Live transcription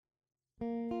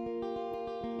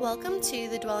Welcome to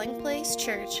the Dwelling Place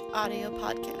Church audio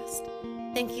podcast.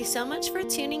 Thank you so much for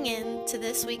tuning in to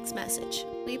this week's message.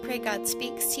 We pray God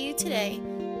speaks to you today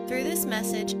through this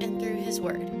message and through His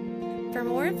Word. For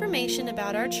more information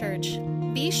about our church,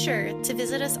 be sure to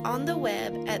visit us on the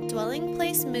web at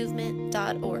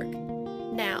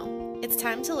dwellingplacemovement.org. Now, it's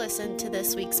time to listen to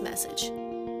this week's message.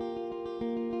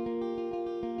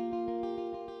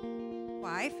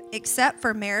 Wife, except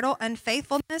for marital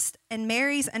unfaithfulness, and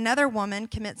marries another woman,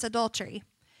 commits adultery.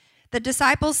 The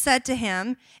disciples said to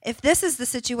him, "If this is the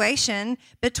situation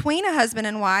between a husband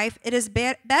and wife, it is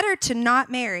better to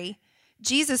not marry."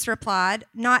 Jesus replied,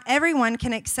 "Not everyone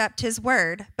can accept his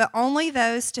word, but only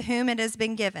those to whom it has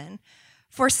been given.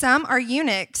 For some are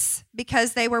eunuchs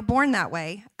because they were born that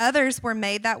way. Others were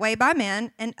made that way by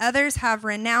men, and others have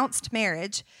renounced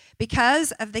marriage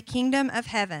because of the kingdom of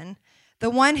heaven. The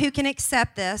one who can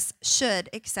accept this should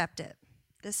accept it."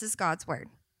 This is God's word.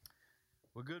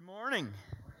 Well, good morning.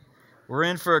 We're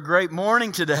in for a great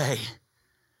morning today.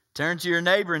 Turn to your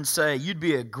neighbor and say, "You'd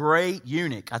be a great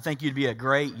eunuch." I think you'd be a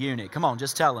great eunuch. Come on,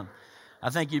 just tell him.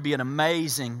 I think you'd be an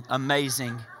amazing,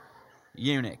 amazing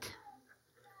eunuch.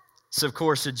 It's, of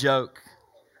course, a joke.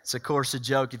 It's, of course, a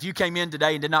joke. If you came in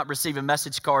today and did not receive a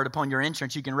message card upon your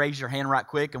entrance, you can raise your hand right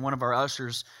quick, and one of our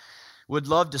ushers would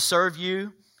love to serve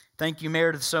you. Thank you,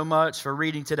 Meredith, so much for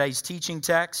reading today's teaching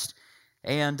text.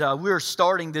 And we're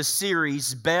starting this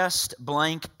series, Best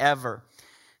Blank Ever.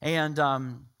 And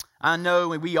I know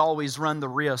we always run the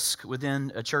risk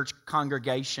within a church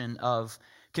congregation of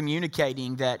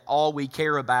communicating that all we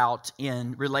care about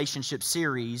in relationship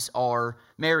series are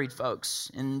married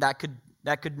folks. And that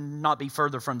could not be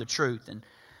further from the truth. And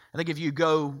I think if you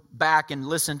go back and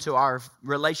listen to our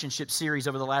relationship series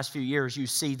over the last few years, you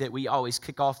see that we always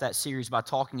kick off that series by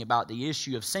talking about the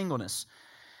issue of singleness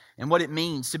and what it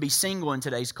means to be single in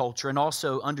today's culture, and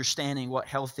also understanding what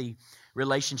healthy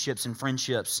relationships and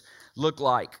friendships look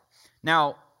like.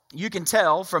 Now, you can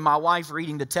tell from my wife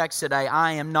reading the text today,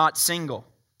 I am not single.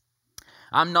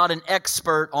 I'm not an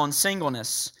expert on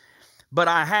singleness, but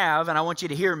I have, and I want you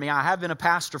to hear me, I have been a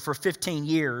pastor for 15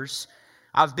 years.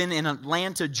 I've been in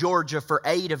Atlanta, Georgia for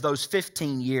 8 of those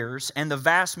 15 years, and the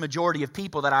vast majority of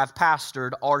people that I've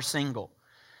pastored are single.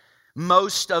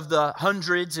 Most of the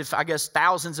hundreds, if I guess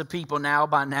thousands of people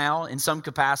by now, in some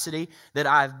capacity, that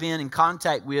I've been in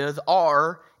contact with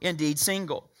are indeed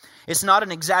single. It's not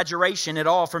an exaggeration at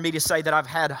all for me to say that I've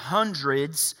had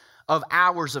hundreds of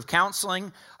hours of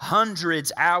counseling,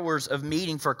 hundreds hours of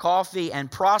meeting for coffee, and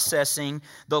processing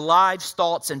the lives,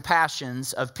 thoughts, and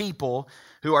passions of people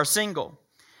who are single.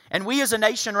 And we as a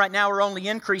nation right now are only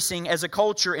increasing as a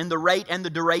culture in the rate and the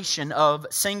duration of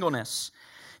singleness.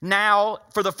 Now,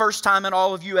 for the first time in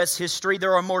all of U.S. history,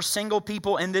 there are more single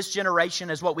people in this generation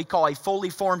as what we call a fully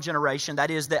formed generation.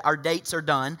 That is, that our dates are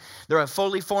done. They're a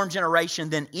fully formed generation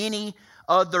than any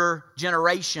other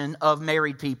generation of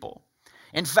married people.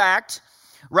 In fact,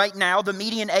 right now, the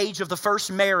median age of the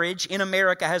first marriage in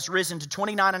America has risen to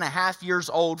 29 and a half years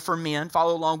old for men.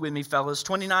 Follow along with me, fellas.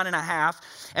 29 and a half.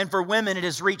 And for women, it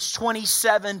has reached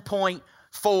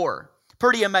 27.4.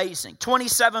 Pretty amazing.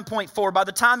 27.4. By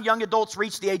the time young adults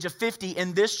reach the age of 50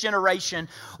 in this generation,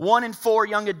 1 in 4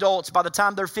 young adults, by the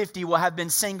time they're 50, will have been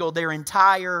single their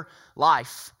entire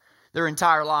life. Their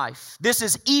entire life. This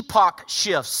is epoch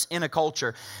shifts in a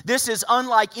culture. This is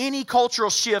unlike any cultural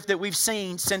shift that we've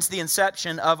seen since the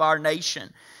inception of our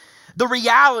nation. The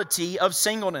reality of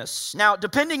singleness. Now,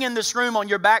 depending in this room on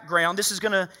your background, this is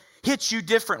going to hit you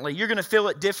differently. You're going to feel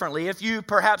it differently. If you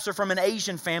perhaps are from an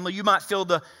Asian family, you might feel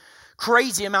the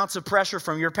crazy amounts of pressure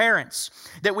from your parents.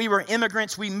 That we were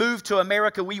immigrants, we moved to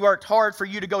America, we worked hard for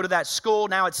you to go to that school.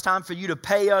 Now it's time for you to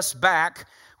pay us back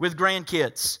with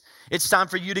grandkids. It's time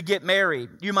for you to get married.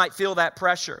 You might feel that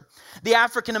pressure. The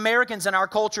African Americans in our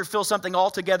culture feel something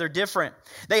altogether different.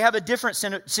 They have a different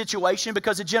situation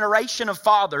because a generation of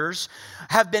fathers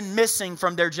have been missing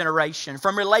from their generation.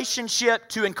 From relationship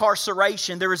to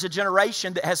incarceration, there is a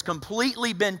generation that has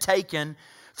completely been taken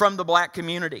from the black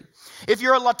community. If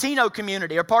you're a Latino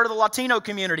community or part of the Latino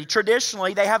community,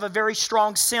 traditionally they have a very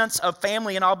strong sense of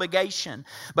family and obligation.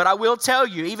 But I will tell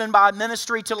you, even by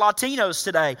ministry to Latinos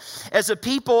today, as a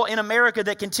people in America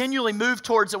that continually move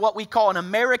towards what we call an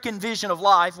American vision of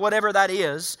life, whatever that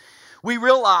is, we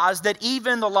realize that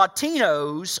even the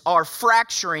Latinos are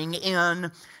fracturing in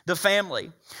the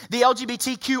family. The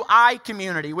LGBTQI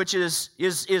community, which is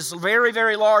very,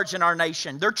 very large in our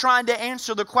nation, they're trying to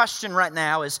answer the question right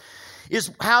now is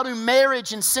how do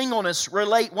marriage and singleness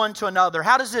relate one to another?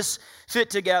 How does this fit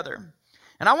together?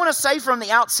 And I want to say from the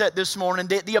outset this morning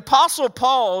that the Apostle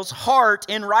Paul's heart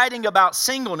in writing about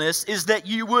singleness is that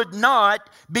you would not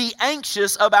be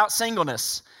anxious about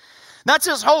singleness. That's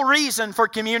his whole reason for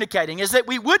communicating, is that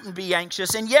we wouldn't be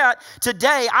anxious. And yet,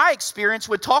 today, I experience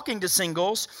with talking to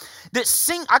singles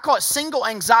that I call it single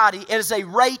anxiety at a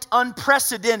rate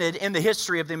unprecedented in the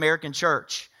history of the American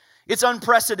church. It's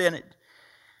unprecedented.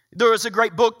 There was a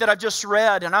great book that I just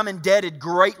read, and I'm indebted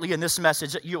greatly in this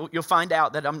message. You'll find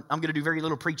out that I'm going to do very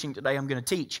little preaching today. I'm going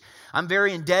to teach. I'm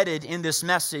very indebted in this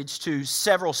message to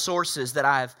several sources that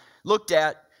I've looked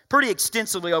at pretty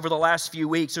extensively over the last few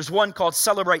weeks. There's one called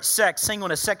Celebrate Sex,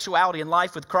 Singleness, Sexuality, and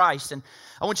Life with Christ. And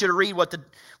I want you to read what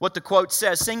the quote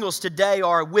says. Singles today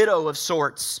are a widow of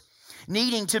sorts,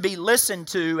 needing to be listened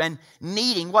to and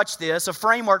needing, watch this, a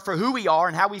framework for who we are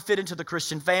and how we fit into the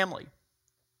Christian family.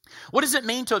 What does it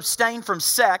mean to abstain from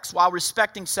sex while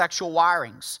respecting sexual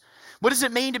wirings? What does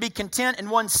it mean to be content in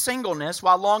one's singleness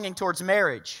while longing towards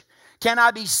marriage? Can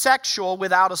I be sexual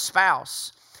without a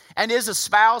spouse? And is a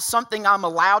spouse something I'm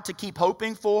allowed to keep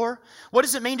hoping for? What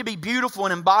does it mean to be beautiful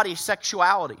and embody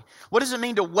sexuality? What does it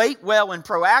mean to wait well and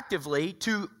proactively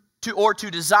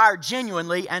to desire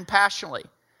genuinely and passionately?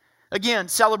 Again,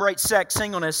 celebrate sex,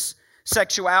 singleness,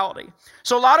 sexuality.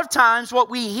 So a lot of times what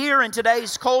we hear in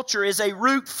today's culture is a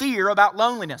root fear about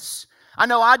loneliness. I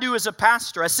know I do as a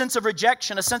pastor, a sense of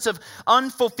rejection, a sense of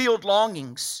unfulfilled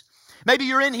longings. Maybe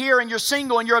you're in here and you're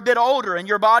single and you're a bit older and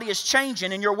your body is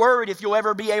changing and you're worried if you'll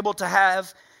ever be able to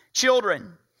have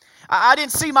children. I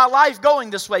didn't see my life going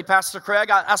this way, Pastor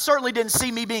Craig. I certainly didn't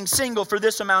see me being single for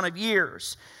this amount of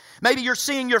years. Maybe you're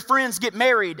seeing your friends get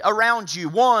married around you,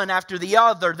 one after the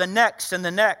other, the next and the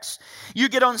next. You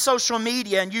get on social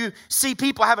media and you see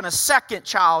people having a second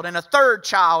child and a third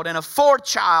child and a fourth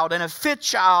child and a fifth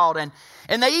child.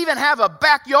 And they even have a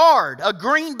backyard, a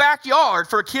green backyard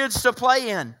for kids to play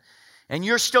in. And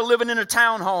you're still living in a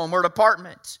townhome or an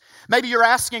apartment. Maybe you're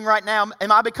asking right now, am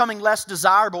I becoming less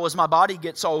desirable as my body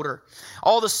gets older?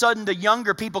 All of a sudden, the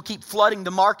younger people keep flooding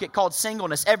the market called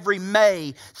singleness. Every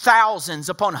May, thousands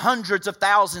upon hundreds of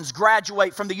thousands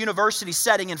graduate from the university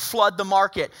setting and flood the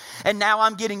market. And now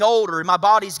I'm getting older and my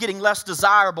body's getting less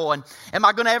desirable. And am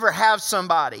I going to ever have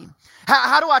somebody?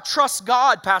 How do I trust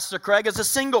God, Pastor Craig, as a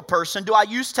single person? Do I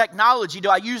use technology? Do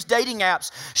I use dating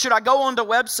apps? Should I go onto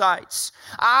websites?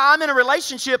 I'm in a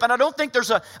relationship and I don't think there's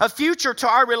a future to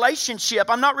our relationship.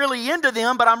 I'm not really into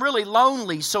them, but I'm really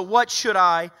lonely. So what should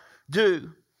I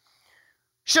do?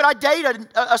 Should I date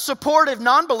a supportive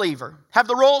non-believer? Have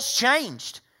the roles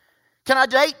changed? Can I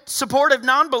date supportive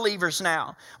non-believers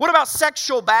now? What about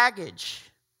sexual baggage?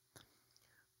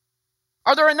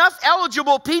 Are there enough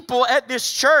eligible people at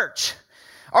this church?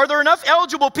 Are there enough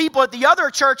eligible people at the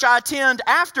other church I attend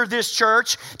after this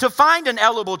church to find an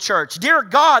eligible church? Dear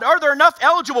God, are there enough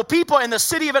eligible people in the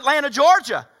city of Atlanta,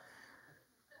 Georgia?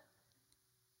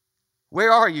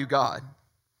 Where are you, God?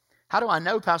 How do I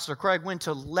know, Pastor Craig, when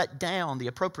to let down the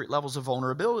appropriate levels of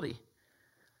vulnerability?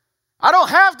 I don't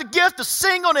have the gift of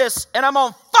singleness and I'm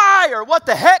on fire. What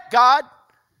the heck, God?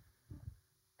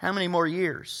 How many more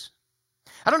years?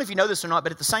 I don't know if you know this or not,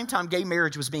 but at the same time gay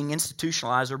marriage was being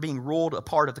institutionalized or being ruled a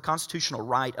part of the constitutional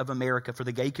right of America for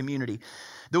the gay community,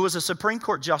 there was a Supreme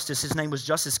Court justice. His name was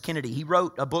Justice Kennedy. He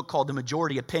wrote a book called The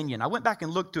Majority Opinion. I went back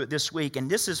and looked through it this week, and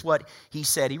this is what he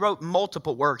said. He wrote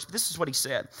multiple works, but this is what he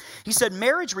said. He said,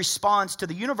 marriage responds to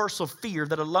the universal fear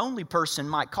that a lonely person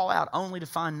might call out only to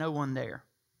find no one there.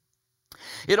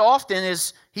 It often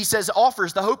is, he says,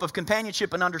 offers the hope of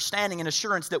companionship and understanding and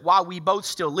assurance that while we both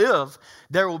still live,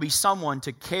 there will be someone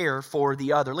to care for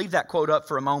the other. Leave that quote up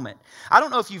for a moment. I don't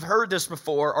know if you've heard this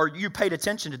before or you paid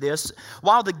attention to this.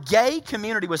 While the gay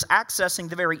community was accessing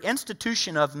the very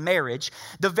institution of marriage,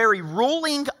 the very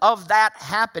ruling of that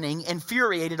happening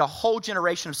infuriated a whole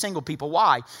generation of single people.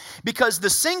 Why? Because the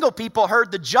single people heard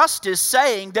the justice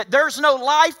saying that there's no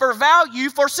life or value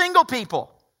for single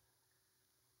people.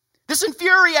 This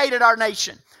infuriated our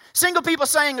nation. Single people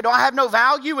saying, do I have no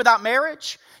value without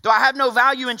marriage? Do I have no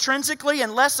value intrinsically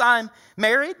unless I'm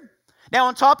married? Now,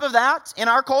 on top of that, in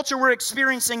our culture, we're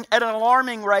experiencing at an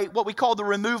alarming rate what we call the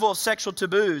removal of sexual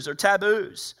taboos or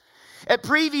taboos. At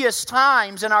previous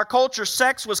times in our culture,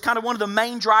 sex was kind of one of the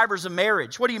main drivers of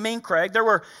marriage. What do you mean, Craig? There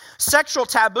were sexual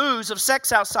taboos of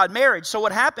sex outside marriage. So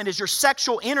what happened is your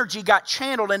sexual energy got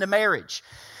channeled into marriage.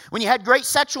 When you had great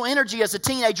sexual energy as a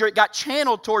teenager, it got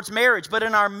channeled towards marriage. But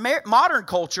in our modern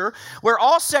culture, where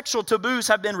all sexual taboos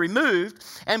have been removed,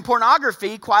 and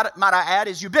pornography, quite might I add,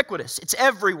 is ubiquitous. It's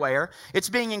everywhere. It's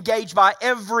being engaged by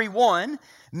everyone.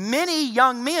 Many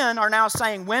young men are now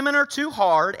saying women are too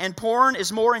hard and porn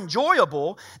is more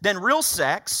enjoyable than real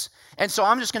sex. And so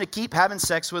I'm just going to keep having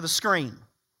sex with a screen.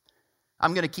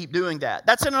 I'm going to keep doing that.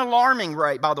 That's an alarming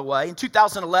rate, by the way. In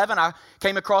 2011, I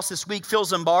came across this week Phil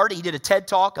Zimbardi. He did a TED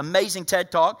Talk, amazing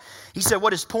TED Talk. He said,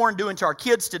 what is porn doing to our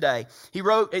kids today? He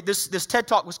wrote, this TED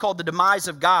Talk was called The Demise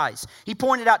of Guys. He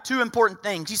pointed out two important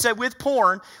things. He said, with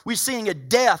porn, we're seeing a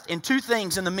death in two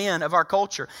things in the men of our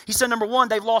culture. He said, number one,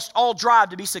 they've lost all drive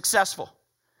to be successful.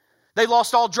 They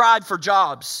lost all drive for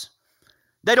jobs.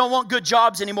 They don't want good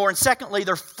jobs anymore. And secondly,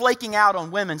 they're flaking out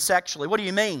on women sexually. What do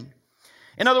you mean?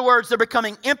 In other words, they're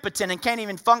becoming impotent and can't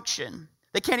even function.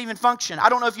 They can't even function. I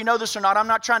don't know if you know this or not. I'm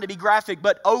not trying to be graphic,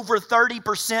 but over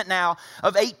 30% now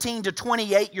of 18 to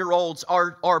 28-year-olds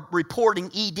are reporting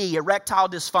ED, erectile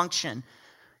dysfunction,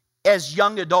 as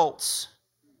young adults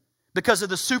because of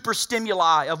the super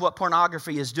stimuli of what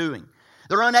pornography is doing.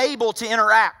 They're unable to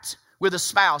interact with a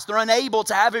spouse. They're unable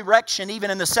to have erection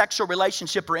even in the sexual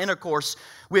relationship or intercourse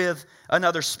with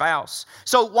another spouse.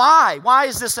 So why? Why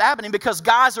is this happening? Because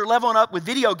guys are leveling up with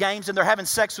video games and they're having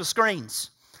sex with screens.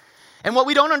 And what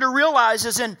we don't realize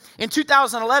is in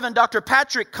 2011, Dr.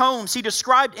 Patrick Combs, he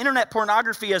described internet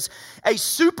pornography as a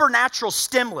supernatural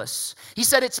stimulus. He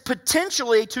said it's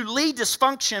potentially to lead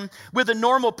dysfunction with a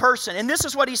normal person. And this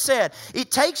is what he said. It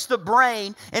takes the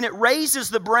brain and it raises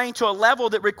the brain to a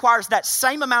level that requires that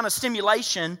same amount of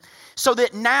stimulation so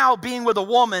that now being with a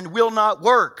woman will not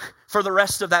work for the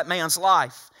rest of that man's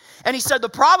life. And he said the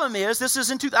problem is, this is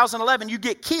in 2011, you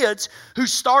get kids who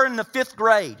start in the 5th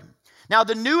grade. Now,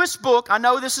 the newest book, I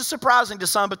know this is surprising to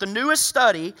some, but the newest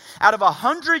study out of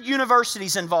 100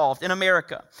 universities involved in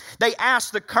America, they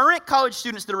asked the current college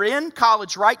students that are in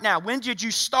college right now, when did you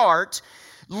start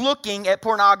looking at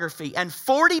pornography? And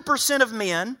 40% of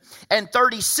men and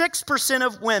 36%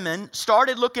 of women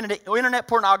started looking at internet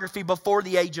pornography before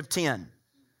the age of 10.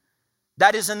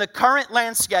 That is in the current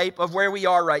landscape of where we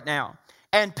are right now.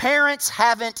 And parents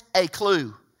haven't a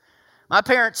clue. My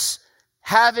parents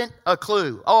haven't a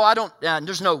clue.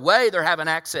 There's no way they're having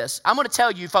access. I'm going to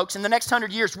tell you, folks, in the next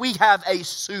 100 years, we have a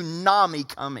tsunami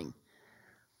coming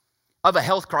of a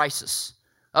health crisis,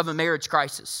 of a marriage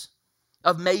crisis,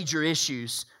 of major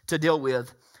issues to deal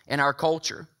with in our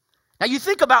culture. Now, you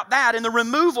think about that and the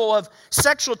removal of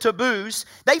sexual taboos,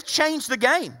 they've changed the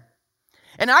game.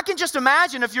 And I can just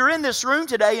imagine if you're in this room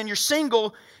today and you're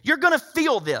single, you're going to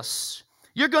feel this.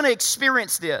 You're going to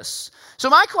experience this. So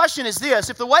my question is this: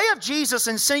 if the way of Jesus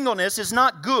in singleness is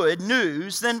not good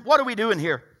news, then what are we doing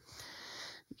here?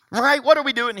 Right? What are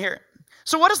we doing here?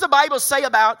 So what does the Bible say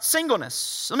about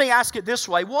singleness? Let me ask it this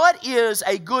way. What is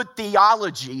a good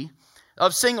theology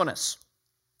of singleness?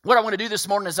 What I want to do this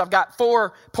morning is I've got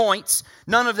 4 points.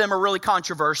 None of them are really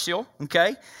controversial,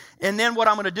 okay? And then what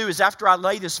I'm going to do is after I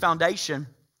lay this foundation,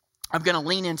 I'm going to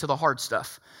lean into the hard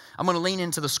stuff. I'm going to lean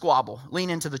into the squabble, lean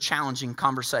into the challenging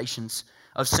conversations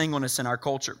of singleness in our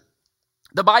culture.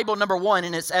 The Bible, number 1,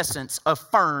 in its essence,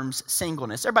 affirms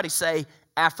singleness. Everybody say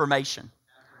affirmation.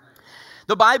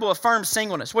 The Bible affirms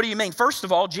singleness. What do you mean? First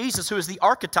of all, Jesus, who is the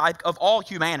archetype of all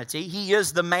humanity, he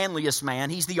is the manliest man.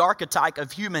 He's the archetype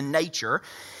of human nature.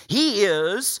 He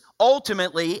is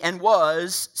ultimately and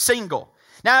was single.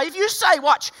 Now, if you say,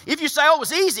 oh, it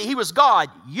was easy, he was God,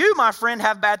 you, my friend,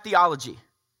 have bad theology.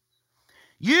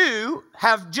 You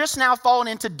have just now fallen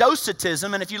into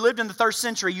docetism, and if you lived in the 3rd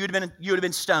century, you would have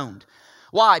been stoned.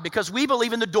 Why? Because we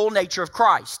believe in the dual nature of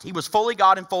Christ. He was fully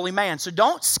God and fully man. So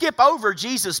don't skip over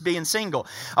Jesus being single.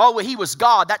 Oh, well, he was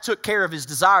God. That took care of his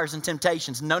desires and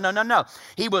temptations. No.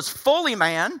 He was fully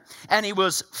man, and he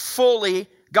was fully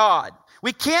God.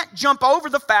 We can't jump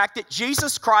over the fact that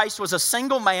Jesus Christ was a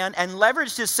single man and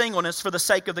leveraged his singleness for the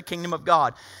sake of the kingdom of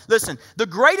God. Listen, the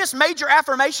greatest major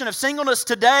affirmation of singleness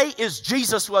today is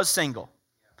Jesus was single.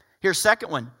 Here's second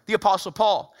one, the Apostle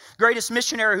Paul, greatest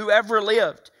missionary who ever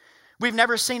lived. We've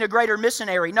never seen a greater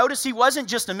missionary. Notice he wasn't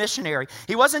just a missionary.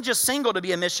 He wasn't just single to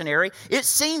be a missionary. It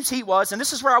seems he was, and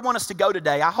this is where I want us to go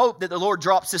today. I hope that the Lord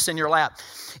drops this in your lap.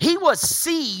 He was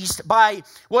seized by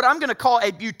what I'm going to call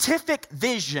a beatific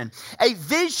vision, a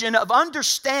vision of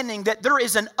understanding that there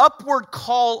is an upward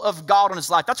call of God on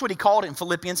his life. That's what he called it in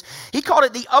Philippians. He called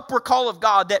it the upward call of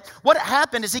God, that what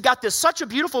happened is he got this such a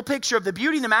beautiful picture of the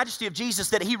beauty and the majesty of Jesus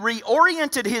that he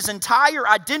reoriented his entire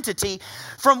identity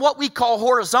from what we call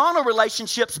horizontal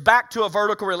relationships back to a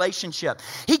vertical relationship.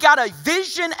 He got a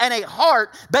vision and a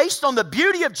heart based on the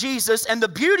beauty of Jesus and the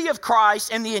beauty of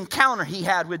Christ and the encounter he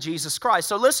had with Jesus Christ.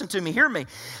 So listen to me, hear me.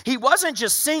 He wasn't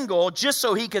just single just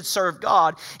so he could serve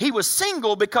God. He was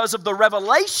single because of the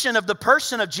revelation of the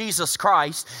person of Jesus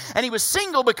Christ, and he was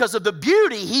single because of the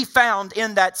beauty he found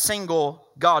in that single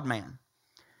God-man.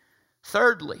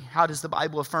 Thirdly, how does the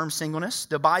Bible affirm singleness?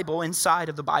 The Bible, inside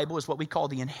of the Bible, is what we call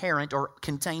the inherent, or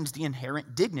contains the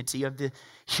inherent dignity of the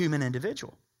human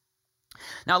individual.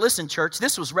 Now listen, church,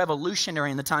 this was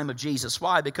revolutionary in the time of Jesus.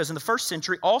 Why? Because in the first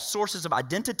century, all sources of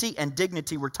identity and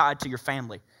dignity were tied to your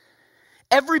family.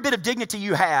 Every bit of dignity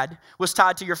you had was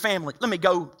tied to your family. Let me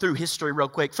go through history real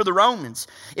quick. For the Romans,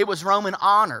 it was Roman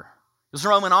honor. It was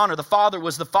Roman honor. The father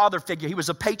was the father figure. He was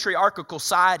a patriarchal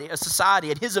society,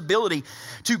 and his ability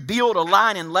to build a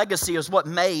line and legacy is what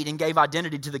made and gave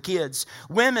identity to the kids.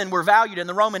 Women were valued in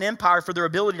the Roman Empire for their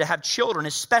ability to have children,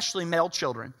 especially male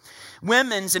children.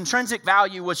 Women's intrinsic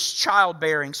value was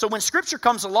childbearing. So when Scripture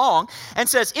comes along and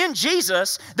says, in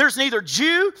Jesus, there's neither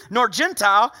Jew nor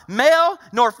Gentile, male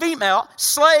nor female,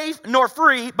 slave nor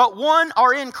free, but one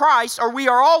are in Christ, or we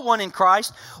are all one in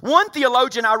Christ. One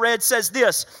theologian I read says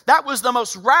this: that was the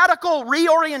most radical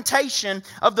reorientation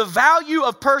of the value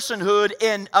of personhood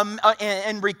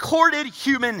in recorded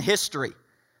human history.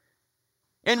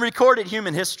 In recorded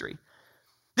human history.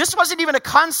 This wasn't even a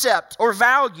concept or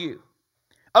value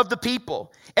of the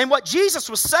people. And what Jesus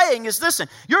was saying is, listen,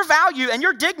 your value and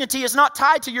your dignity is not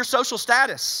tied to your social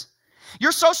status.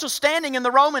 Your social standing in the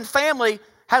Roman family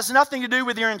has nothing to do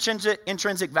with your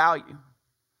intrinsic value.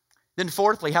 Then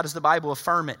fourthly, how does the Bible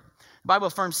affirm it? The Bible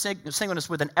affirms singleness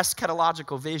with an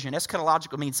eschatological vision.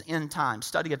 Eschatological means end time,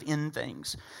 study of end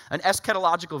things. An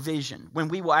eschatological vision, when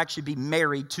we will actually be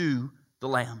married to the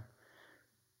Lamb.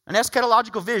 An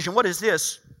eschatological vision, what is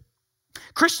this?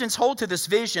 Christians hold to this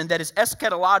vision that is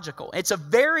eschatological. It's a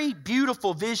very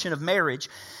beautiful vision of marriage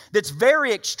that's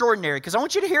very extraordinary. Because I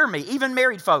want you to hear me, even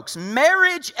married folks.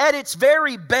 Marriage at its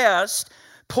very best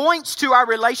points to our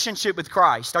relationship with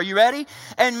Christ. Are you ready?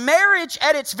 And marriage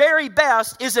at its very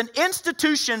best is an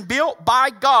institution built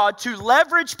by God to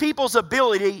leverage people's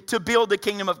ability to build the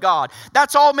kingdom of God.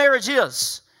 That's all marriage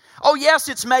is. Oh yes,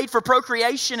 it's made for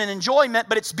procreation and enjoyment,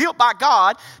 but it's built by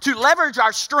God to leverage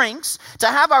our strengths, to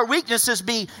have our weaknesses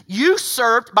be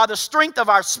usurped by the strength of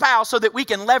our spouse so that we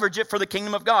can leverage it for the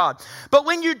kingdom of God. But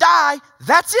when you die,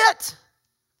 that's it.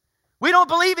 We don't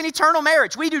believe in eternal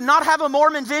marriage. We do not have a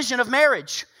Mormon vision of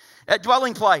marriage at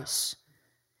Dwelling Place.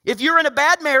 If you're in a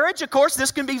bad marriage, of course,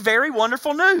 this can be very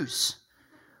wonderful news.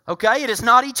 Okay, it is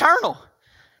not eternal.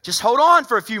 Just hold on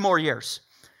for a few more years.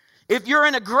 If you're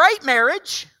in a great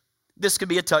marriage, this could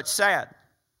be a touch sad.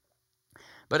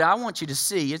 But I want you to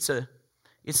see it's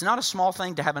not a small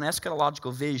thing to have an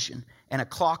eschatological vision and a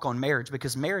clock on marriage,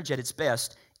 because marriage at its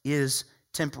best is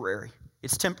temporary.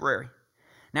 It's temporary.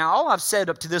 Now, all I've said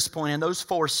up to this point in those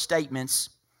four statements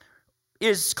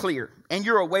is clear. And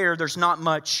you're aware there's not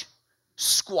much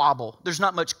squabble. There's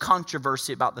not much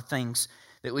controversy about the things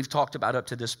that we've talked about up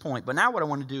to this point. But now what I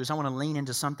want to do is I want to lean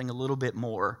into something a little bit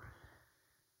more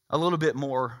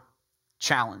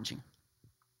challenging.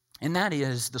 And that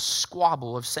is the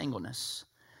squabble of singleness,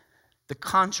 the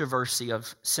controversy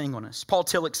of singleness. Paul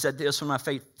Tillich said this, one of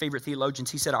my favorite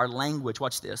theologians. He said, our language,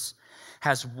 watch this,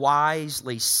 has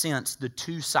wisely sensed the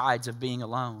two sides of being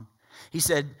alone. He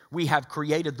said, we have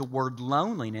created the word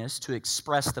loneliness to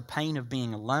express the pain of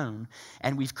being alone,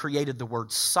 and we've created the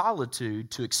word solitude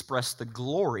to express the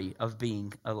glory of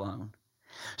being alone.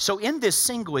 So in this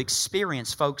single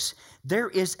experience, folks, there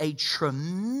is a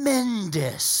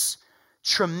tremendous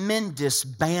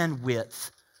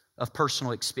bandwidth of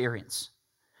personal experience.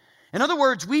 In other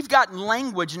words, we've gotten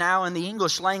language now in the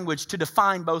English language to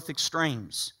define both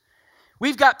extremes.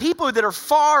 We've got people that are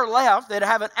far left that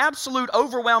have an absolute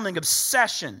overwhelming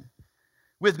obsession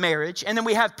with marriage, and then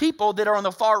we have people that are on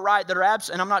the far right that are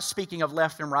and I'm not speaking of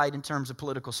left and right in terms of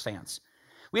political stance.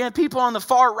 We have people on the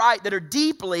far right that are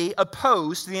deeply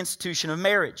opposed to the institution of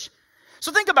marriage.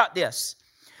 So think about this.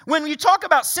 When you talk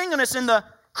about singleness in the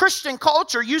Christian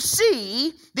culture, you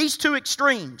see these two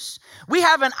extremes. We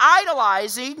have an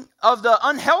idolizing of the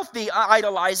unhealthy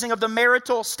idolizing of the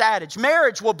marital status.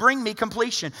 Marriage will bring me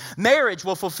completion. Marriage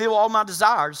will fulfill all my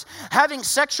desires. Having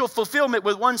sexual fulfillment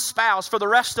with one spouse for the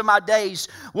rest of my days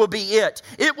will be it.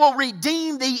 It will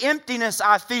redeem the emptiness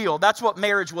I feel. That's what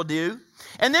marriage will do.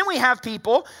 And then we have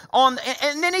people and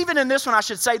then even in this one, I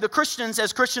should say, the Christians,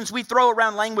 as Christians, we throw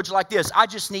around language like this: I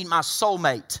just need my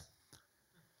soulmate.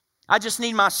 I just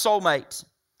need my soulmate.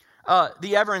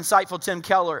 The ever insightful Tim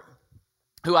Keller,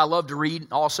 who I love to read,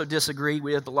 also disagree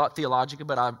with a lot theologically,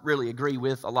 but I really agree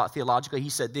with a lot theologically. He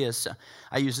said this,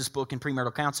 I use this book in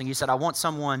premarital counseling. He said, I want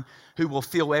someone who will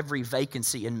fill every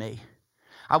vacancy in me.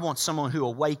 I want someone who will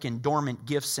awaken dormant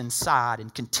gifts inside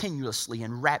and continuously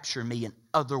enrapture me in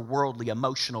otherworldly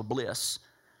emotional bliss.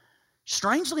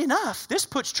 Strangely enough, this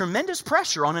puts tremendous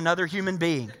pressure on another human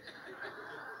being.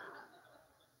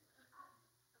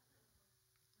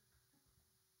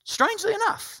 Strangely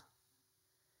enough.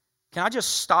 Can I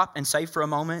just stop and say for a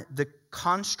moment, the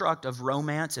construct of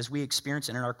romance as we experience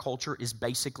it in our culture is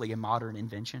basically a modern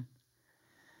invention.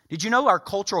 Did you know our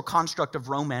cultural construct of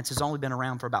romance has only been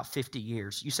around for about 50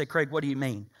 years? You say, Craig, what do you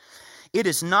mean? It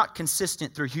is not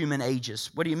consistent through human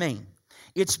ages. What do you mean?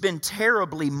 It's been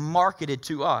terribly marketed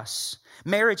to us.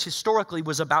 Marriage historically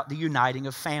was about the uniting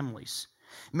of families.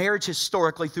 Marriage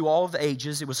historically, through all of the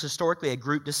ages, it was historically a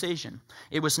group decision.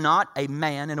 It was not a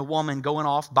man and a woman going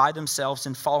off by themselves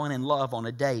and falling in love on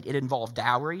a date. It involved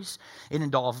dowries. It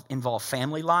involved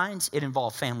family lines. It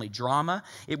involved family drama.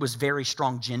 It was very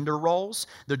strong gender roles.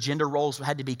 The gender roles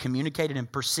had to be communicated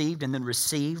and perceived and then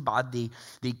received by the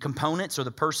components or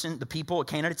the people,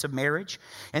 candidates of marriage.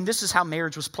 And this is how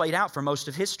marriage was played out for most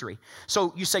of history.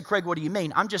 So you say, Craig, what do you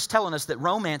mean? I'm just telling us that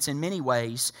romance in many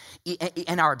ways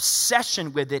and our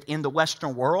obsession with it in the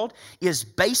Western world is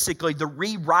basically the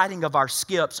rewriting of our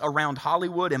scripts around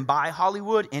Hollywood and by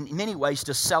Hollywood in many ways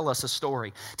to sell us a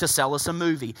story, to sell us a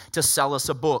movie, to sell us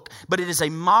a book. But it is a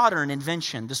modern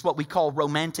invention. This is what we call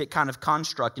romantic kind of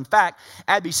construct. In fact,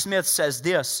 Abby Smith says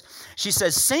this. She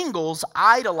says, singles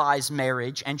idolize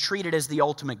marriage and treat it as the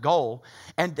ultimate goal.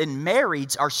 And then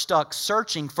marrieds are stuck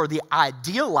searching for the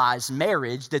idealized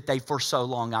marriage that they for so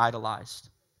long idolized.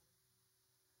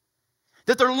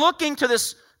 That they're looking to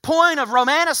this point of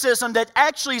romanticism that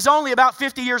actually is only about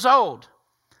 50 years old.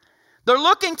 They're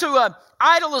looking to an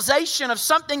idolization of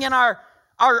something in our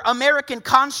American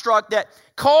construct that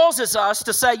causes us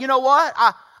to say, you know what,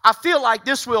 I feel like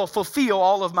this will fulfill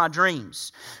all of my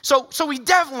dreams. So we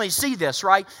definitely see this,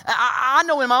 right? I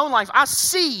know in my own life, I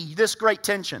see this great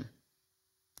tension.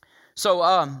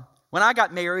 So when I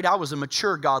got married, I was a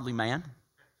mature, godly man.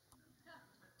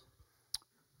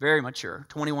 Very mature,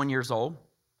 21 years old.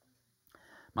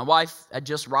 My wife had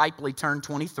just ripely turned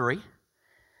 23.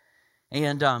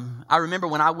 And I remember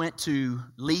when I went to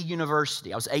Lee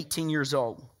University, I was 18 years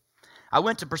old. I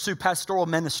went to pursue pastoral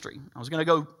ministry. I was going to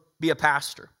go be a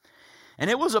pastor. And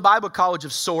it was a Bible college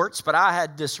of sorts, but I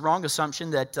had this wrong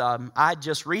assumption that I had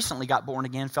just recently got born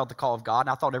again, felt the call of God. And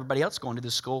I thought everybody else going to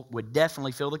this school would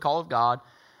definitely feel the call of God.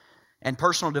 And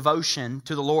personal devotion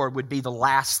to the Lord would be the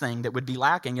last thing that would be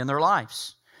lacking in their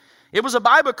lives. It was a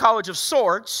Bible college of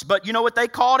sorts, but you know what they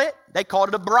called it? They called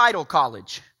it a bridal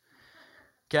college.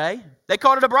 Okay? They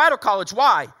called it a bridal college.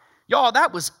 Why? Y'all,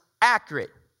 that was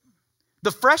accurate.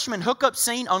 The freshman hookup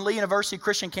scene on Lee University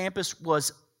Christian campus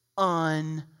was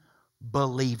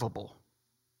unbelievable.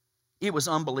 It was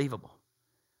unbelievable.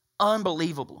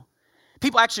 Unbelievable.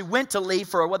 People actually went to Lee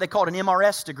for what they called an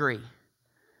MRS degree.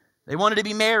 They wanted to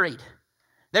be married.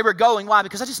 They were going, why?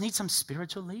 Because I just need some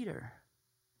spiritual leader.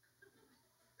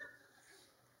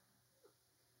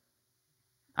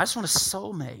 I just want a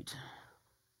soulmate.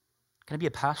 Can I be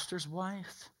a pastor's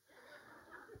wife?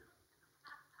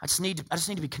 I just need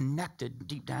to be connected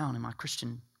deep down in my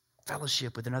Christian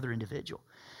fellowship with another individual.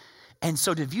 And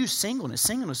so to view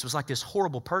singleness was like this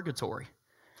horrible purgatory.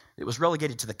 It was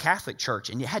relegated to the Catholic Church,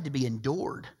 and it had to be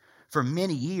endured for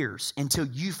many years until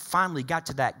you finally got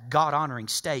to that God-honoring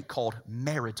state called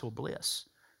marital bliss.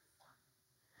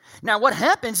 Now what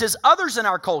happens is others in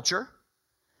our culture,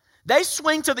 they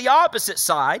swing to the opposite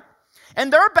side,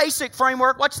 and their basic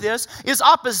framework, watch this, is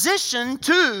opposition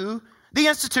to the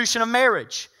institution of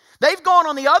marriage. They've gone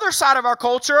on the other side of our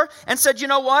culture and said, you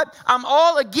know what, I'm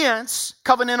all against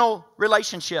covenantal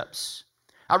relationships.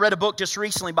 I read a book just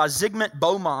recently by Zygmunt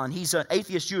Bauman. He's an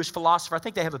atheist Jewish philosopher. I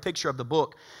think they have a picture of the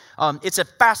book. It's a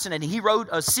fascinating. He wrote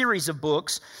a series of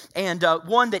books, and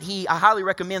one that I highly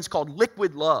recommend is called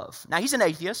Liquid Love. Now, he's an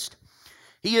atheist.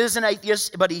 He is an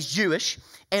atheist, but he's Jewish.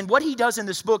 And what he does in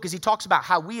this book is he talks about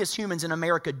how we as humans in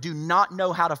America do not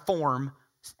know how to form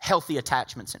healthy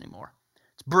attachments anymore.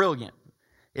 It's brilliant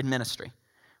in ministry.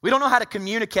 We don't know how to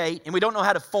communicate, and we don't know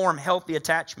how to form healthy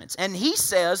attachments. And he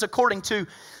says, according to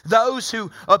those who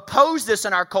oppose this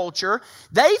in our culture,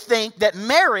 they think that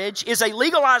marriage is a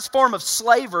legalized form of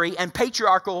slavery and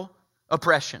patriarchal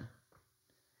oppression.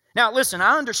 Now, listen,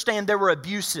 I understand there were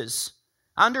abuses.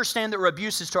 I understand there were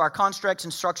abuses to our constructs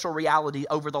and structural reality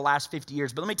over the last 50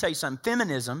 years. But let me tell you something.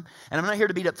 Feminism, and I'm not here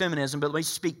to beat up feminism, but let me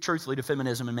speak truthfully to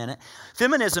feminism a minute.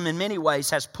 Feminism, in many ways,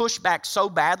 has pushed back so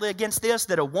badly against this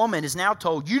that a woman is now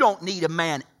told, you don't need a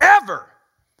man ever.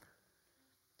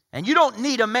 And you don't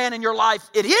need a man in your life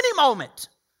at any moment.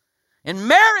 And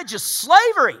marriage is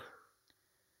slavery.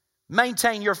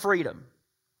 Maintain your freedom.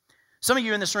 Some of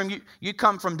you in this room, you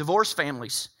come from divorced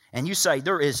families, and you say,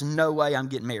 there is no way I'm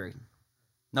getting married.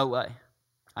 No way.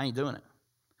 I ain't doing it.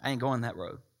 I ain't going that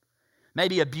road.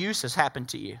 Maybe abuse has happened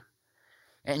to you,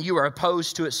 and you are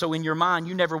opposed to it. So in your mind,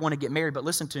 you never want to get married. But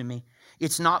listen to me.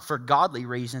 It's not for godly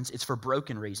reasons. It's for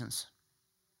broken reasons.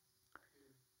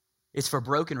 It's for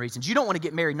broken reasons. You don't want to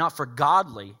get married not for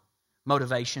godly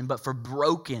motivation, but for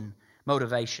broken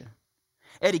motivation.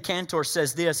 Eddie Cantor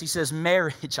says this. He says,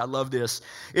 marriage, I love this,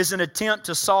 is an attempt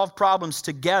to solve problems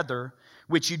together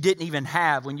which you didn't even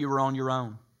have when you were on your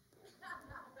own.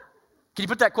 Can you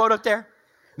put that quote up there?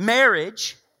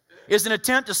 Marriage is an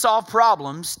attempt to solve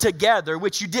problems together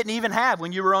which you didn't even have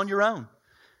when you were on your own.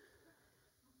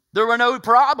 There were no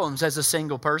problems as a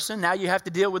single person. Now you have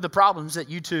to deal with the problems that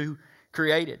you two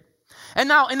created. And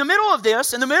now in the middle of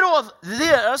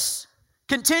this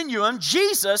continuum,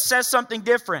 Jesus says something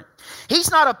different.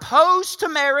 He's not opposed to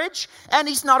marriage, and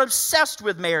he's not obsessed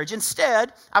with marriage.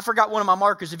 Instead, I forgot one of my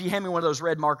markers. If you hand me one of those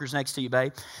red markers next to you,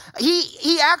 babe.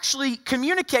 He actually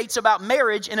communicates about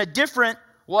marriage in a different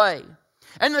way.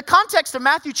 And in the context of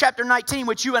Matthew chapter 19,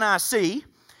 which you and I see,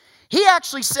 he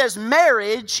actually says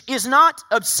marriage is not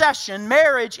obsession,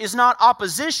 marriage is not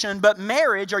opposition, but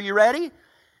marriage, are you ready?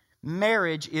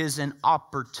 Marriage is an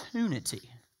opportunity.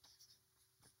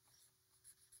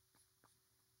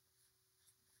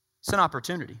 It's an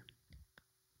opportunity.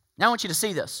 Now I want you to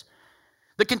see this.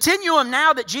 The continuum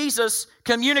now that Jesus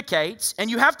communicates, and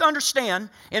you have to understand,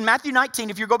 in Matthew 19,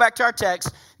 if you go back to our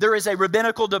text, there is a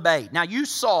rabbinical debate. Now you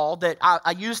saw that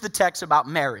I used the text about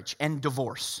marriage and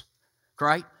divorce,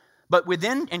 right? But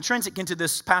within, intrinsic into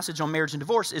this passage on marriage and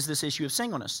divorce is this issue of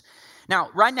singleness. Now,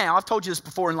 right now, I've told you this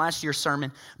before in last year's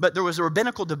sermon, but there was a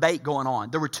rabbinical debate going on.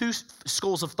 There were two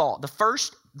schools of thought. The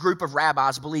first group of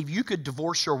rabbis believe you could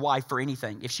divorce your wife for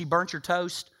anything. If she burnt your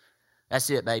toast, that's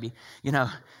it, baby. You know,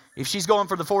 if she's going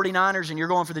for the 49ers and you're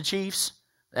going for the Chiefs,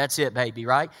 that's it, baby,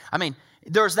 right? I mean,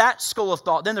 there's that school of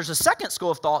thought. Then there's a second school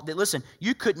of thought that, listen,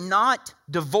 you could not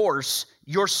divorce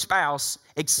your spouse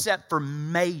except for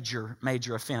major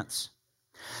offense.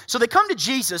 So they come to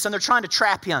Jesus and they're trying to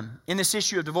trap him in this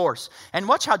issue of divorce. And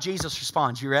watch how Jesus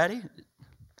responds. You ready?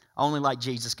 Only like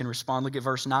Jesus can respond. Look at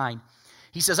verse 9.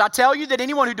 He says, I tell you that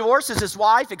anyone who divorces his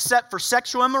wife except for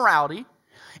sexual immorality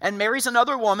and marries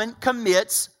another woman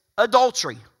commits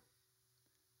adultery.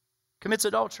 Commits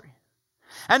adultery.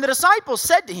 And the disciples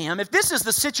said to him, if this is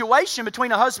the situation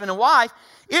between a husband and wife,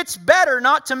 it's better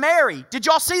not to marry. Did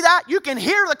y'all see that? You can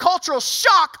hear the cultural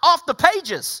shock off the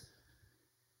pages.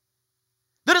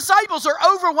 The disciples are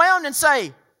overwhelmed and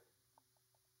say,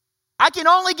 I can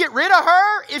only get rid of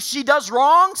her if she does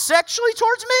wrong sexually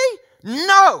towards me?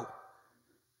 No.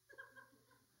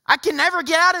 I can never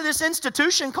get out of this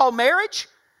institution called marriage.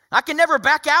 I can never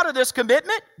back out of this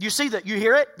commitment. You see that? You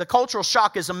hear it? The cultural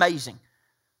shock is amazing.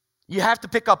 You have to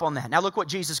pick up on that. Now look what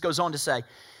Jesus goes on to say.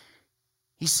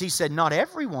 He said, not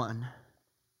everyone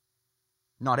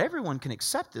can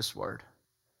accept this word,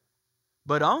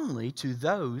 but only to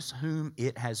those whom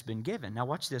it has been given. Now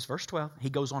watch this, verse 12. He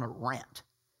goes on a rant.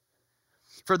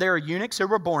 For there are eunuchs who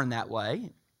were born that way,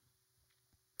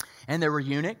 and there were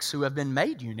eunuchs who have been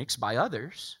made eunuchs by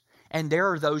others, and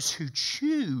there are those who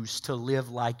choose to live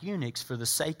like eunuchs for the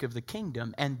sake of the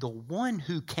kingdom, and the one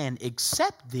who can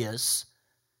accept this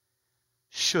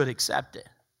should accept it.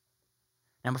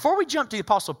 Now before we jump to the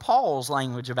Apostle Paul's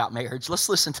language about marriage, let's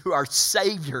listen to our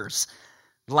Savior's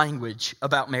language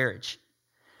about marriage.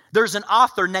 There's an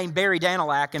author named Barry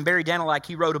Danilak, and Barry Danilak,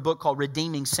 he wrote a book called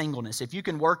Redeeming Singleness. If you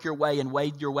can work your way and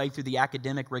wade your way through the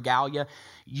academic regalia,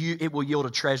 it will yield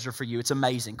a treasure for you. It's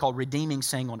amazing, called Redeeming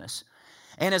Singleness.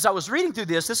 And as I was reading through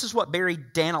this is what Barry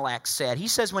Danilak said. He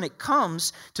says when it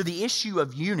comes to the issue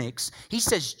of eunuchs, he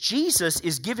says Jesus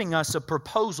is giving us a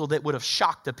proposal that would have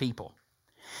shocked the people.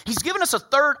 He's given us a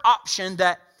third option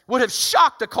that would have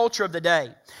shocked the culture of the day.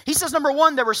 He says, number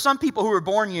one, there were some people who were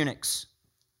born eunuchs.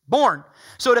 Born.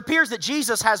 So it appears that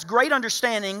Jesus has great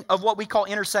understanding of what we call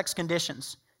intersex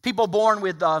conditions. People born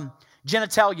with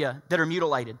genitalia that are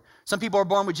mutilated. Some people are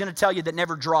born with genitalia that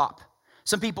never drop.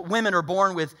 Women are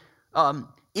born with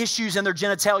issues in their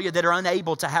genitalia that are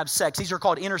unable to have sex. These are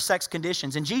called intersex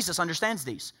conditions, and Jesus understands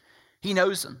these. He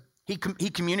knows them. He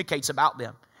communicates about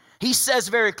them. He says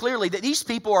very clearly that these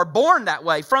people are born that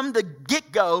way. From the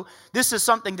get-go, this is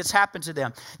something that's happened to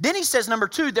them. Then he says, number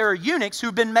two, there are eunuchs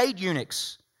who've been made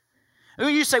eunuchs.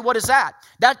 You say, what is that?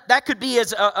 That could be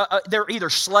they're either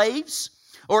slaves,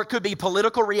 or it could be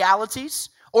political realities,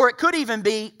 or it could even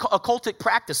be occultic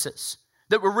practices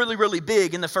that were really, really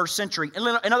big in the first century.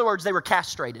 In other words, they were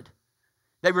castrated.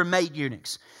 They were made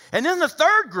eunuchs. And then the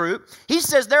third group, he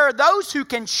says there are those who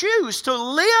can choose to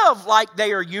live like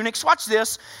they are eunuchs. Watch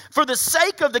this. For the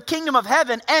sake of the kingdom of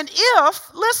heaven. And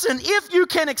if you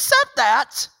can accept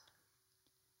that,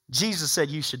 Jesus said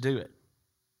you should do it.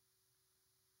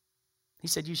 He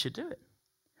said you should do it.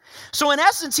 So in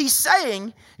essence, he's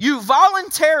saying you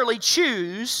voluntarily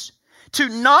choose to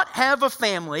not have a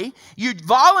family, you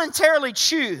voluntarily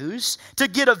choose to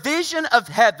get a vision of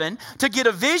heaven, to get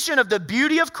a vision of the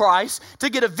beauty of Christ, to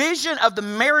get a vision of the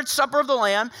marriage supper of the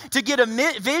Lamb, to get a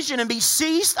vision and be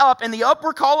seized up in the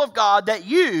upward call of God that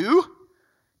you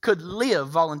could live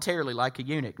voluntarily like a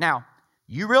eunuch. Now,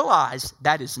 you realize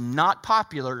that is not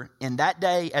popular in that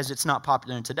day as it's not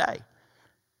popular in today.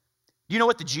 Do you know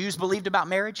what the Jews believed about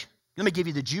marriage? Let me give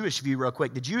you the Jewish view real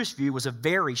quick. The Jewish view was a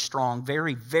very strong,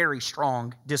 very, very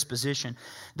strong disposition.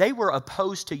 They were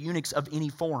opposed to eunuchs of any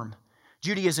form.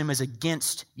 Judaism is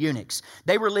against eunuchs.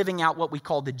 They were living out what we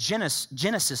call the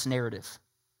Genesis narrative.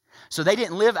 So they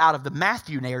didn't live out of the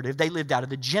Matthew narrative, they lived out of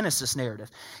the Genesis narrative.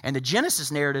 And the Genesis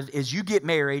narrative is you get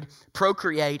married,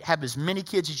 procreate, have as many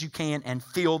kids as you can, and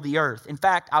fill the earth. In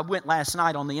fact, I went last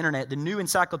night on the internet. The New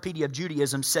Encyclopedia of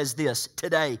Judaism says this,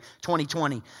 today,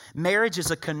 2020. Marriage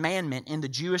is a commandment in the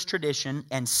Jewish tradition,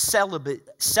 and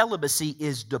celibacy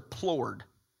is deplored.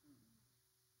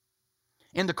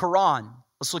 In the Quran,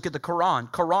 let's look at the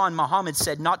Quran. Muhammad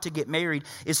said not to get married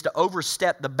is to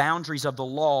overstep the boundaries of the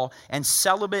law, and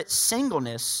celibate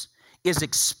singleness is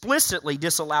explicitly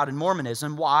disallowed in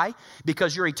Mormonism. Why?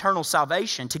 Because your eternal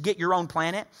salvation, to get your own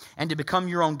planet and to become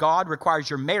your own God, requires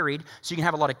you're married so you can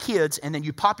have a lot of kids, and then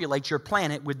you populate your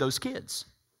planet with those kids.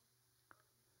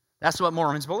 That's what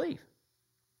Mormons believe.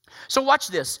 So watch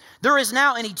this. There is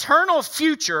now an eternal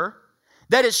future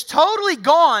that is totally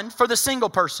gone for the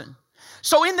single person.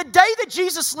 So in the day that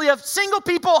Jesus lived, single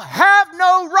people have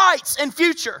no rights and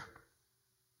future.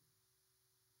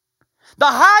 The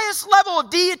highest level of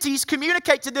deities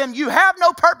communicate to them, you have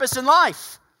no purpose in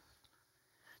life.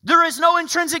 There is no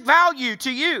intrinsic value to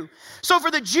you. So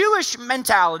for the Jewish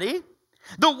mentality,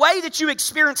 the way that you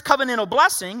experience covenantal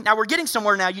blessing, now we're getting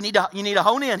somewhere now, you need to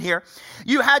hone in here.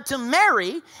 You had to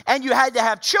marry, and you had to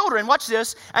have children, watch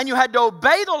this, and you had to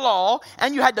obey the law,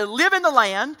 and you had to live in the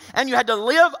land, and you had to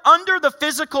live under the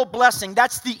physical blessing.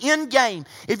 That's the end game.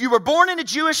 If you were born in a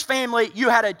Jewish family,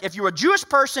 if you were a Jewish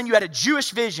person, you had a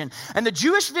Jewish vision. And the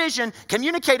Jewish vision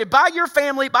communicated by your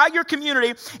family, by your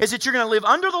community, is that you're going to live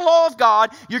under the law of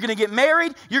God, you're going to get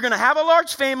married, you're going to have a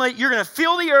large family, you're going to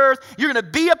fill the earth, you're going to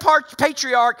be a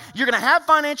patriarch, you're going to have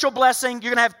financial blessing,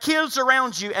 you're going to have kids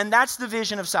around you, and that's the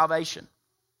vision of salvation.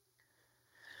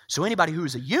 So anybody who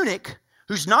is a eunuch,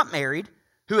 who's not married,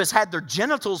 who has had their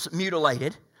genitals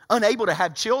mutilated, unable to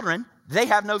have children, they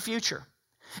have no future.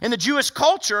 In the Jewish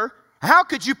culture, how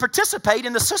could you participate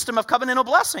in the system of covenantal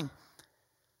blessing?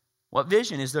 What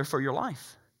vision is there for your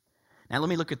life? Now let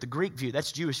me look at the Greek view.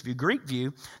 That's Jewish view. Greek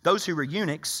view, those who were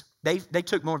eunuchs, they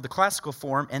took more of the classical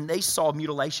form, and they saw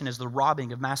mutilation as the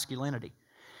robbing of masculinity.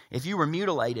 If you were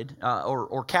mutilated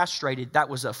or castrated, that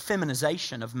was a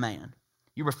feminization of man.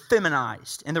 You were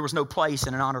feminized, and there was no place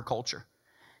in an honor culture.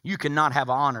 You cannot have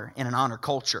honor in an honor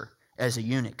culture as a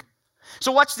eunuch.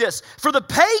 So watch this. For the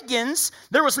pagans,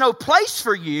 there was no place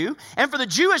for you, and for the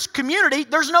Jewish community,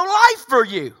 there's no life for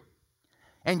you.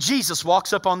 And Jesus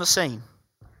walks up on the scene.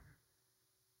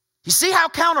 You see how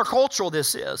countercultural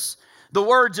this is? The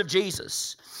words of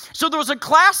Jesus. So there was a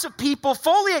class of people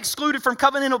fully excluded from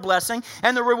covenantal blessing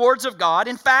and the rewards of God.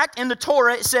 In fact, in the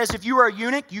Torah, it says if you are a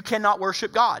eunuch, you cannot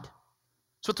worship God.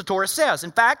 That's what the Torah says.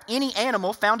 In fact, any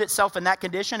animal found itself in that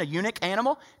condition, a eunuch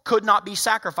animal, could not be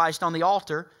sacrificed on the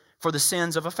altar for the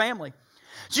sins of a family.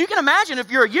 So you can imagine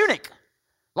if you're a eunuch,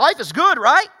 life is good,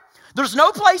 right? There's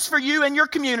no place for you in your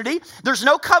community. There's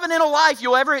no covenantal life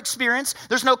you'll ever experience.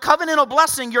 There's no covenantal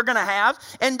blessing you're going to have.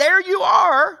 And there you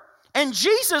are. And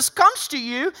Jesus comes to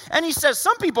you and he says,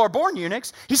 some people are born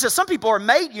eunuchs. He says, some people are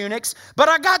made eunuchs, but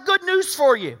I got good news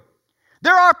for you.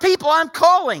 There are people I'm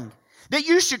calling that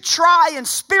you should try and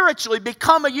spiritually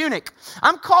become a eunuch.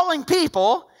 I'm calling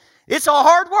people. It's a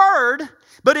hard word,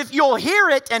 but if you'll hear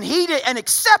it and heed it and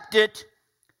accept it,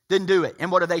 then do it. And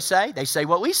what do they say? They say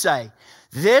what we say.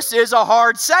 This is a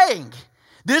hard saying.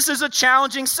 This is a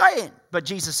challenging saying. But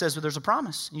Jesus says, well, there's a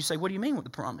promise. And you say, what do you mean with the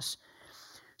promise?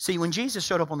 See, when Jesus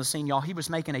showed up on the scene, y'all, he was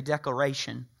making a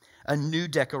declaration, a new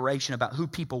declaration about who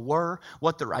people were,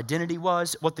 what their identity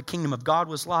was, what the kingdom of God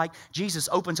was like. Jesus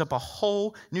opens up a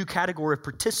whole new category of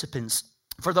participants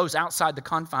for those outside the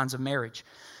confines of marriage.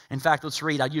 In fact, let's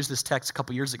read. I used this text a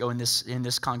couple years ago in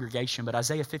this congregation, but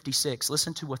Isaiah 56,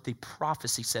 listen to what the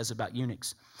prophecy says about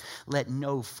eunuchs. Let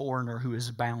no foreigner who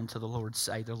is bound to the Lord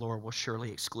say, the Lord will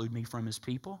surely exclude me from his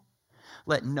people.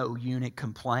 Let no eunuch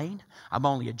complain. I'm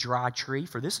only a dry tree.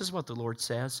 For this is what the Lord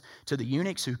says. To the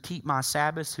eunuchs who keep my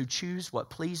Sabbaths, who choose what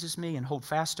pleases me and hold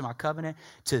fast to my covenant,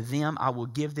 to them I will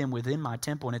give them within my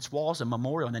temple and its walls a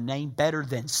memorial and a name better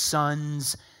than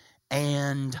sons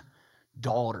and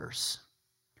daughters.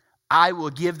 I will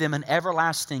give them an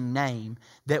everlasting name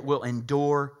that will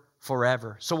endure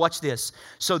forever. So watch this.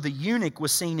 So the eunuch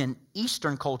was seen in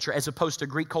Eastern culture as opposed to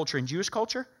Greek culture and Jewish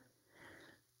culture.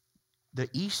 The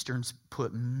Easterns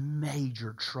put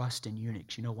major trust in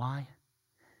eunuchs. You know why?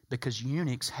 Because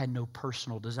eunuchs had no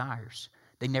personal desires.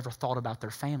 They never thought about their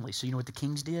family. So you know what the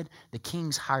kings did? The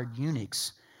kings hired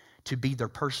eunuchs to be their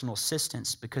personal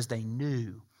assistants because they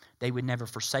knew they would never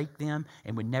forsake them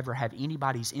and would never have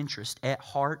anybody's interest at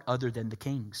heart other than the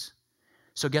king's.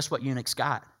 So guess what eunuchs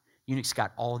got? Eunuchs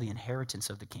got all the inheritance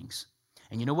of the kings.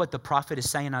 And you know what the prophet is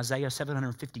saying in Isaiah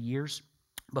 750 years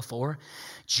before?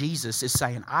 Jesus is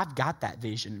saying, I've got that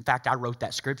vision. In fact, I wrote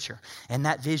that scripture. And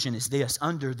that vision is this.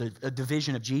 Under the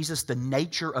vision of Jesus, the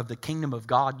nature of the kingdom of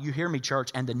God, you hear me, church,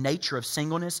 and the nature of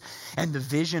singleness and the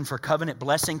vision for covenant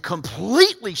blessing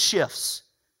completely shifts.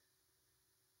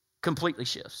 Completely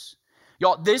shifts.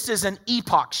 Y'all, this is an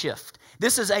epoch shift.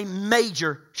 This is a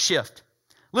major shift.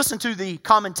 Listen to the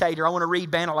commentator. I want to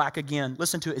read Banalak again.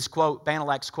 Listen to his quote,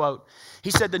 Banalak's quote. He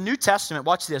said, the New Testament,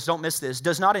 watch this, don't miss this,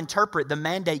 does not interpret the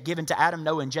mandate given to Adam,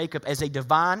 Noah, and Jacob as a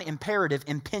divine imperative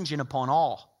impingent upon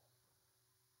all.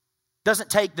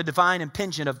 Doesn't take the divine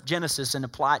impingement of Genesis and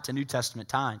apply it to New Testament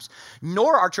times.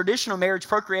 Nor are traditional marriage,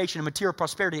 procreation, and material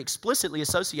prosperity explicitly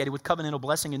associated with covenantal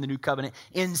blessing in the New Covenant.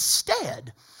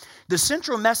 Instead, the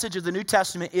central message of the New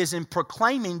Testament is in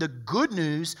proclaiming the good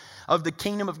news of the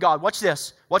kingdom of God. Watch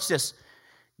this. Watch this.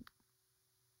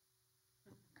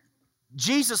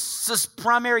 Jesus'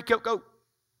 primary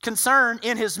concern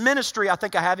in his ministry, I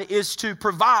think I have it, is to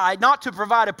provide, not to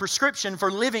provide a prescription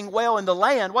for living well in the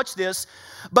land, watch this,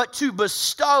 but to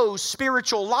bestow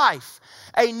spiritual life.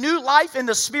 A new life in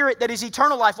the Spirit that is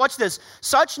eternal life. Watch this.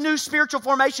 Such new spiritual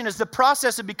formation is the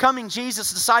process of becoming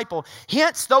Jesus' disciple.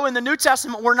 Hence, though in the New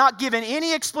Testament we're not given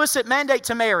any explicit mandate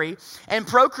to marry and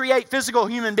procreate physical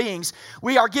human beings,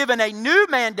 we are given a new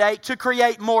mandate to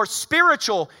create more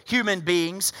spiritual human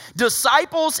beings,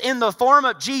 disciples in the form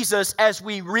of Jesus, as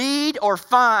we read or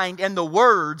find in the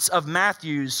words of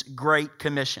Matthew's Great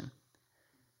Commission.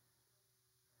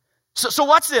 So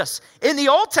watch this. In the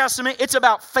Old Testament, it's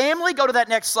about family. Go to that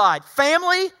next slide.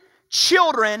 Family,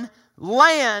 children,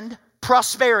 land,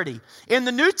 prosperity. In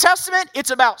the New Testament,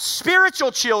 it's about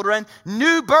spiritual children,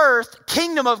 new birth,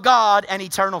 kingdom of God, and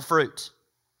eternal fruit.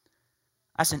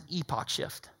 That's an epoch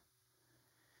shift.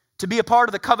 To be a part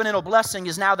of the covenantal blessing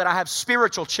is now that I have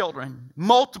spiritual children,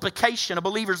 multiplication of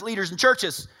believers, leaders, and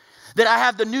churches, that I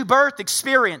have the new birth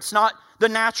experience, not the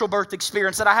natural birth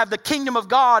experience, that I have the kingdom of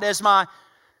God as my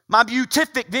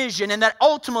beatific vision, and that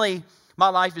ultimately my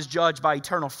life is judged by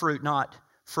eternal fruit, not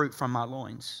fruit from my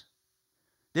loins.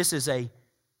 This is a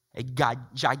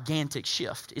gigantic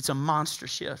shift. It's a monster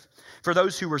shift. For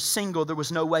those who were single, there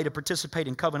was no way to participate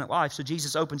in covenant life, so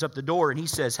Jesus opens up the door and he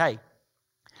says, hey,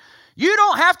 you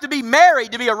don't have to be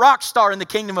married to be a rock star in the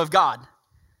kingdom of God.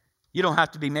 You don't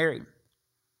have to be married.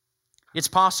 It's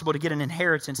possible to get an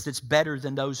inheritance that's better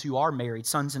than those who are married,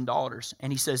 sons and daughters.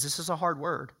 And he says, this is a hard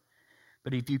word.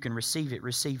 But if you can receive it,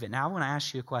 receive it. Now I want to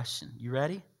ask you a question. You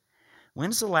ready?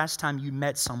 When's the last time you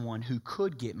met someone who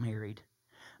could get married,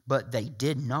 but they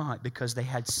did not because they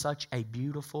had such a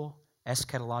beautiful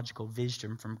eschatological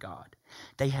vision from God?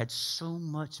 They had so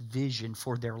much vision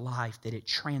for their life that it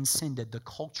transcended the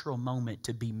cultural moment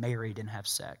to be married and have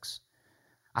sex.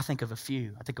 I think of a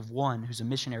few. I think of one who's a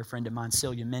missionary friend of mine,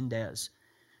 Celia Mendez.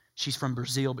 She's from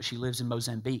Brazil, but she lives in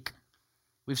Mozambique.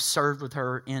 We've served with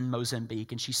her in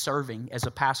Mozambique, and she's serving as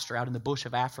a pastor out in the bush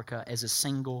of Africa as a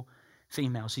single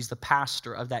female. She's the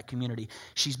pastor of that community.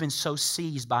 She's been so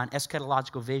seized by an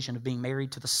eschatological vision of being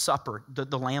married to the supper,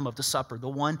 the Lamb of the supper, the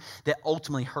one that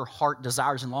ultimately her heart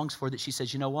desires and longs for, that she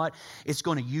says, you know what? It's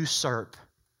going to usurp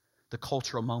the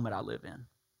cultural moment I live in.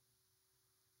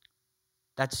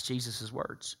 That's Jesus'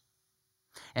 words.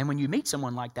 And when you meet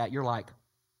someone like that, you're like,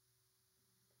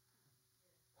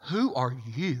 who are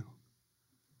you?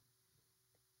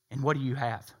 And what do you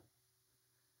have?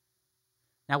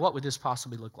 Now, what would this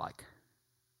possibly look like?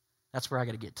 That's where I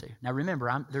got to get to. Now,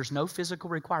 remember, there's no physical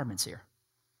requirements here.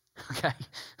 Okay?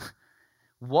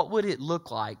 What would it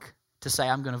look like to say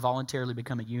I'm going to voluntarily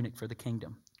become a eunuch for the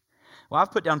kingdom? Well,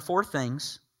 I've put down 4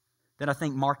 things that I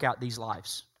think mark out these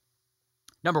lives.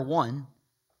 Number 1,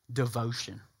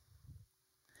 devotion.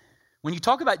 When you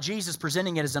talk about Jesus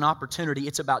presenting it as an opportunity,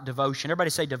 it's about devotion. Everybody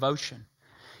say devotion.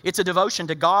 It's a devotion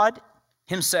to God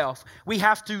Himself. We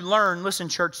have to learn, listen,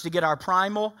 church, to get our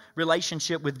primal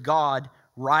relationship with God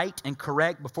right and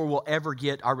correct before we'll ever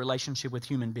get our relationship with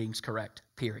human beings correct,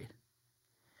 period.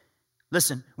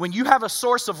 Listen, when you have a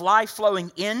source of life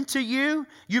flowing into you,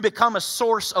 you become a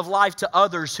source of life to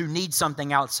others who need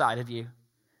something outside of you.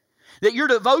 That your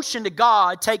devotion to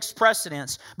God takes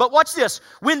precedence. But watch this.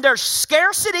 When there's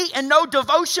scarcity and no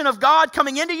devotion of God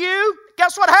coming into you,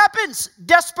 guess what happens?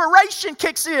 Desperation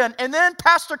kicks in, and then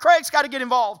Pastor Craig's got to get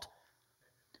involved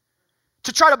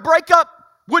to try to break up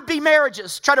would-be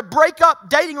marriages, try to break up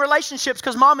dating relationships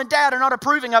because mom and dad are not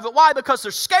approving of it. Why? Because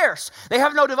they're scarce. They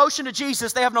have no devotion to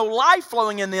Jesus. They have no life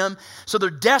flowing in them, so they're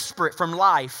desperate from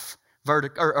life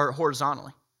or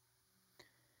horizontally.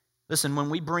 Listen, when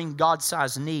we bring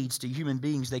God-sized needs to human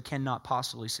beings, they cannot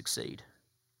possibly succeed.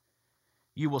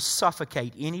 You will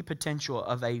suffocate any potential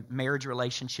of a marriage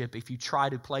relationship if you try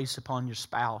to place upon your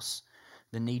spouse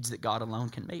the needs that God alone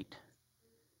can meet.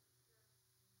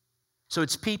 So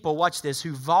it's people, watch this,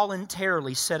 who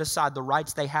voluntarily set aside the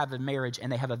rights they have in marriage and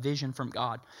they have a vision from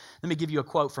God. Let me give you a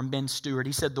quote from Ben Stewart.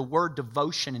 He said, the word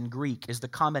devotion in Greek is the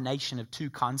combination of two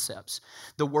concepts.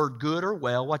 The word good or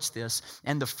well, watch this,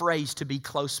 and the phrase to be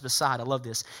close beside. I love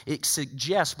this. It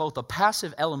suggests both a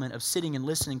passive element of sitting and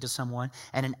listening to someone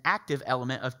and an active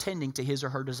element of tending to his or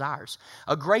her desires.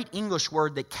 A great English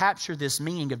word that captures this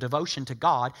meaning of devotion to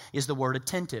God is the word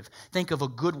attentive. Think of a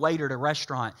good waiter at a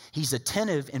restaurant. He's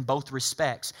attentive in both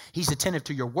respects. He's attentive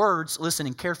to your words,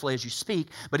 listening carefully as you speak,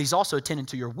 but he's also attentive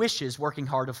to your wishes, working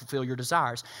hard to fulfill your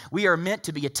desires. We are meant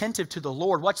to be attentive to the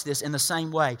Lord, watch this, in the same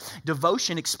way.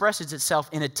 Devotion expresses itself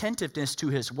in attentiveness to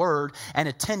His Word and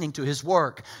attending to His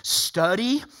work.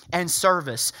 Study and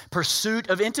service, pursuit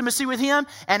of intimacy with Him,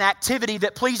 and activity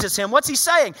that pleases Him. What's He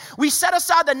saying? We set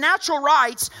aside the natural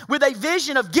rights with a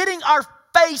vision of getting our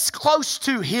face close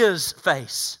to His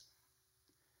face.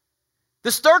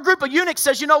 This third group of eunuchs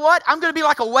says, you know what? I'm going to be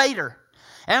like a waiter.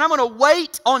 And I'm going to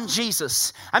wait on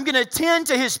Jesus. I'm going to attend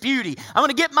to His beauty. I'm going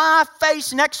to get my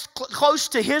face close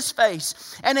to His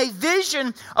face. And a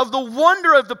vision of the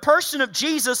wonder of the person of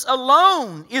Jesus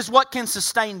alone is what can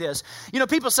sustain this. You know,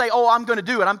 people say, oh, I'm going to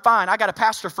do it. I'm fine. I got a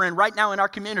pastor friend right now in our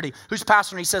community who's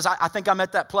pastor, and he says, I think I'm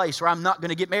at that place where I'm not going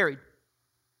to get married.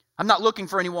 I'm not looking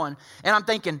for anyone. And I'm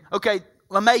thinking, okay,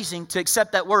 amazing to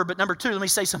accept that word. But number two, let me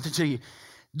say something to you.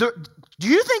 Do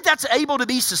you think that's able to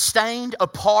be sustained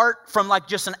apart from like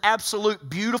just an absolute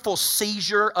beautiful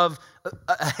seizure of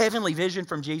a heavenly vision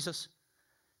from Jesus?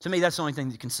 To me, that's the only thing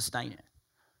that can sustain it.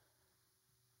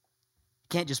 It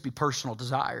can't just be personal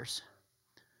desires.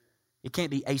 It can't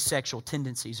be asexual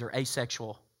tendencies or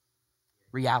asexual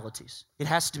realities. It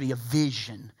has to be a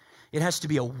vision. It has to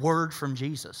be a word from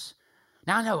Jesus.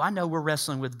 Now, I know we're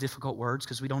wrestling with difficult words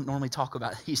because we don't normally talk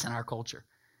about these in our culture.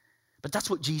 But that's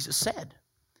what Jesus said.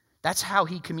 That's how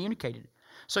He communicated it.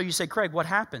 So you say, Craig, what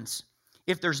happens?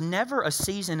 If there's never a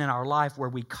season in our life where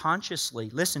we consciously,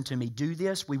 listen to me, do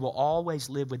this, we will always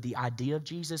live with the idea of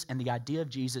Jesus, and the idea of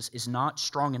Jesus is not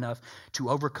strong enough to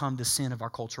overcome the sin of our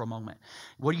cultural moment.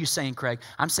 What are you saying, Craig?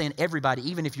 I'm saying everybody,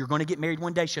 even if you're going to get married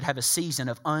one day, should have a season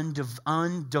of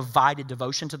undivided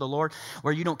devotion to the Lord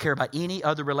where you don't care about any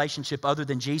other relationship other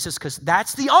than Jesus, because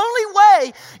that's the only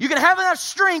way you can have enough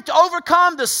strength to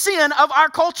overcome the sin of our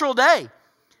cultural day.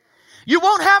 You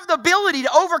won't have the ability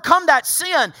to overcome that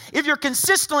sin if you're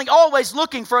consistently always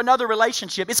looking for another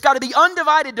relationship. It's got to be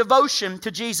undivided devotion to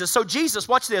Jesus. So Jesus,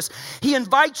 watch this, He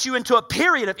invites you into a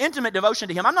period of intimate devotion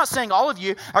to Him. I'm not saying all of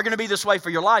you are going to be this way for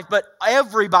your life, but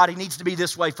everybody needs to be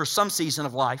this way for some season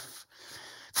of life.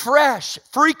 Fresh,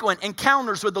 frequent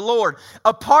encounters with the Lord.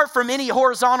 Apart from any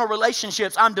horizontal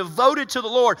relationships, I'm devoted to the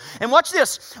Lord. And watch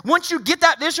this, once you get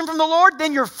that vision from the Lord,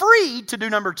 then you're free to do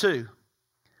number two.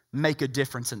 Make a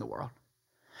difference in the world.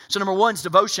 So number one is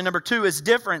devotion. Number two is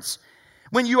difference.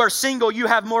 When you are single, you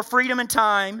have more freedom and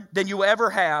time than you ever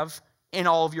have in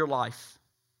all of your life.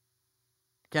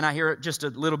 Can I hear just a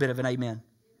little bit of an amen?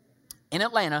 In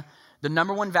Atlanta, the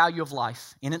number one value of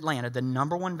life, is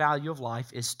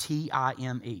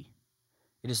time.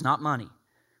 It is not money.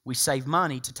 We save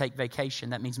money to take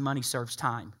vacation. That means money serves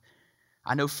time.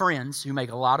 I know friends who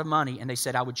make a lot of money, and they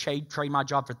said, I would trade my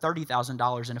job for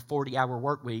 $30,000 in a 40-hour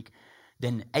work week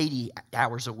than 80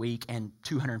 hours a week and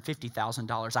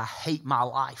 $250,000. I hate my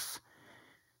life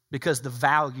because the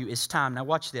value is time. Now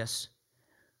watch this.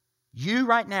 You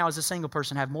right now as a single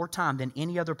person have more time than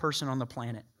any other person on the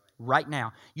planet. Right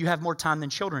now. You have more time than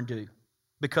children do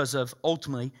because of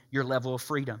ultimately your level of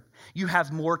freedom. You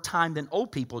have more time than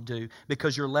old people do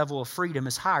because your level of freedom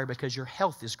is higher because your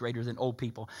health is greater than old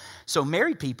people. So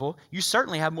married people, you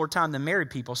certainly have more time than married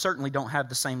people, certainly don't have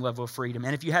the same level of freedom.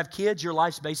 And if you have kids, your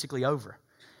life's basically over,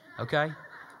 okay?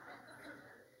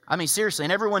 I mean, seriously,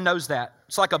 and everyone knows that.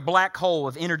 It's like a black hole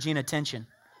of energy and attention.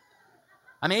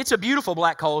 I mean, it's a beautiful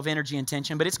black hole of energy and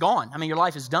attention, but it's gone. I mean, your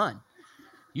life is done.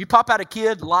 You pop out a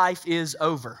kid, life is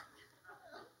over.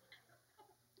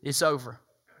 It's over.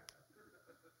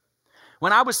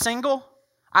 When I was single,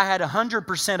 I had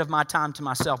 100% of my time to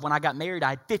myself. When I got married, I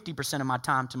had 50% of my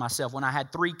time to myself. When I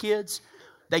had 3 kids,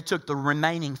 they took the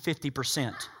remaining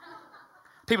 50%.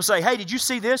 People say, hey, did you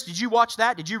see this? Did you watch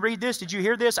that? Did you read this? Did you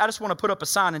hear this? I just want to put up a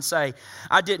sign and say,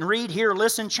 I didn't read, hear,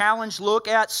 listen, challenge, look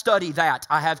at, study that.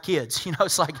 I have kids. You know,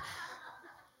 it's like,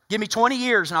 give me 20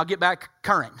 years and I'll get back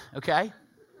current, okay?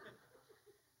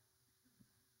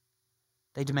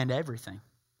 They demand everything.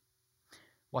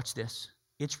 Watch this.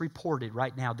 It's reported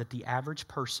right now that the average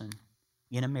person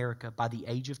in America by the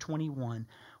age of 21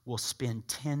 will spend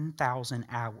 10,000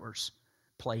 hours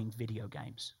playing video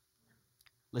games.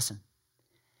 Listen.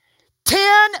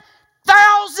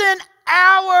 10,000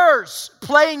 hours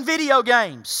playing video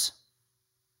games.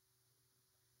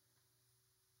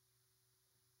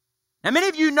 Now, many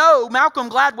of you know Malcolm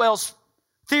Gladwell's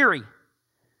theory.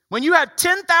 When you have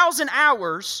 10,000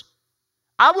 hours,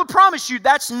 I will promise you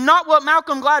that's not what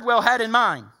Malcolm Gladwell had in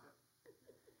mind.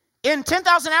 In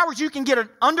 10,000 hours, you can get an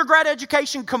undergrad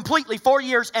education completely, 4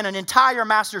 years, and an entire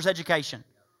master's education.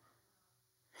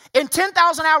 In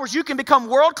 10,000 hours, you can become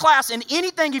world class in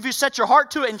anything if you set your heart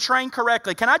to it and train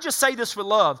correctly. Can I just say this with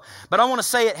love? But I want to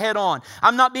say it head on.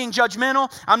 I'm not being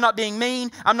judgmental. I'm not being mean.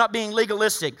 I'm not being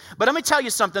legalistic. But let me tell you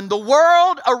something. The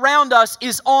world around us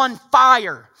is on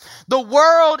fire. The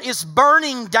world is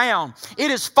burning down.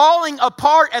 It is falling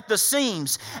apart at the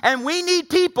seams. And we need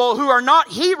people who are not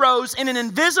heroes in an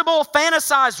invisible,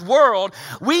 fantasized world.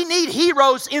 We need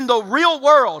heroes in the real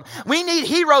world. We need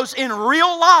heroes in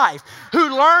real life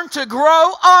who learn to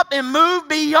grow up and move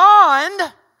beyond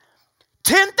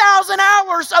 10,000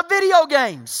 hours of video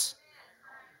games.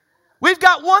 We've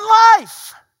got one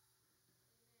life,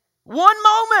 one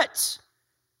moment.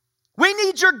 We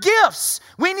need your gifts.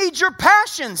 We need your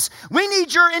passions. We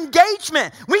need your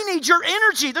engagement. We need your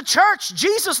energy. The church,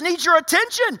 Jesus needs your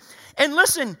attention. And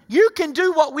listen, you can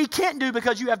do what we can't do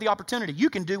because you have the opportunity. You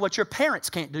can do what your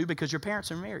parents can't do because your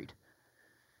parents are married.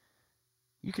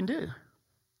 You can do.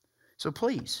 So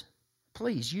please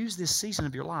use this season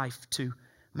of your life to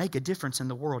make a difference in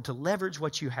the world, to leverage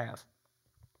what you have.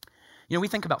 You know, we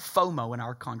think about FOMO in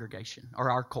our congregation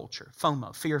or our culture.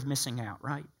 FOMO, fear of missing out,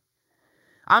 right?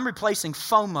 I'm replacing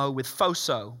FOMO with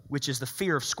FOSO, which is the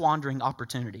fear of squandering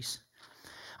opportunities.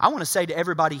 I want to say to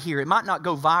everybody here, it might not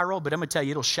go viral, but I'm going to tell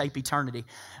you it'll shape eternity.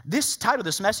 This title of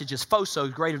this message is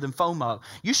FOSO greater than FOMO.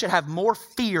 You should have more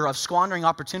fear of squandering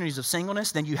opportunities of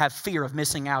singleness than you have fear of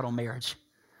missing out on marriage.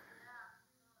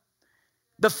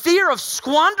 The fear of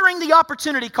squandering the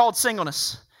opportunity called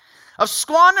singleness, of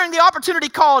squandering the opportunity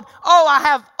called, oh, I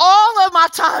have all of my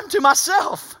time to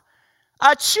myself.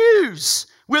 I choose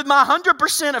with my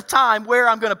 100% of time where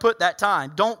I'm going to put that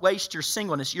time. Don't waste your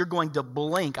singleness. You're going to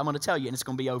blink. I'm going to tell you, and it's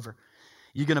going to be over.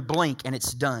 You're going to blink, and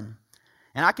it's done.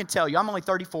 And I can tell you, I'm only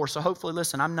 34, so hopefully,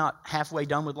 listen, I'm not halfway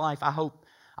done with life. I hope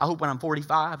when I'm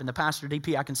 45 and the pastor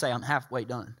DP, I can say I'm halfway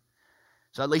done.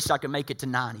 So at least I can make it to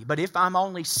 90. But if I'm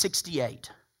only 68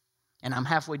 and I'm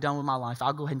halfway done with my life,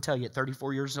 I'll go ahead and tell you at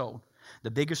 34 years old,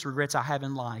 the biggest regrets I have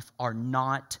in life are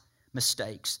not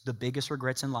mistakes. The biggest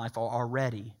regrets in life are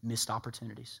already missed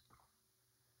opportunities.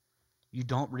 You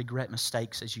don't regret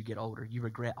mistakes as you get older. You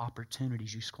regret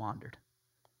opportunities you squandered.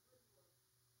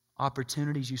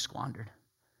 Opportunities you squandered.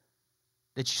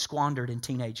 That you squandered in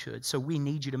teenagehood. So we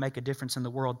need you to make a difference in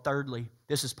the world. Thirdly,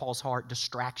 this is Paul's heart,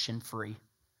 distraction-free.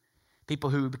 People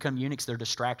who become eunuchs, they're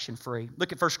distraction-free.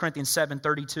 Look at 1 Corinthians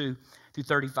 7:32 through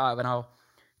 35, and I'll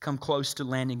come close to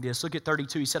landing this. Look at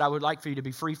 32. He said, I would like for you to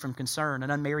be free from concern. An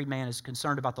unmarried man is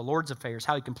concerned about the Lord's affairs,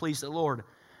 how he can please the Lord.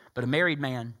 But a married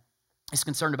man is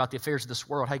concerned about the affairs of this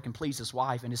world, how he can please his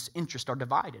wife, and his interests are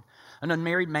divided. An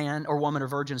unmarried man or woman or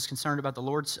virgin is concerned about the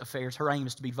Lord's affairs. Her aim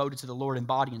is to be devoted to the Lord in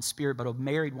body and spirit, but a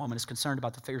married woman is concerned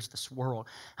about the affairs of this world,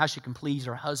 how she can please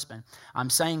her husband. I'm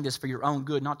saying this for your own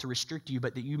good, not to restrict you,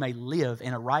 but that you may live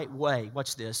in a right way.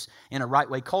 Watch this. In a right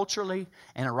way culturally,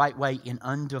 and a right way in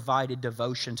undivided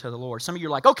devotion to the Lord. Some of you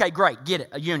are like, okay, great, get it,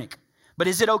 a eunuch. But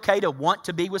is it okay to want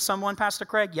to be with someone, Pastor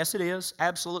Craig? Yes, it is.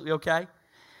 Absolutely okay.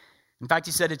 In fact,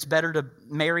 he said it's better to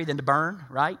marry than to burn,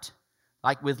 right?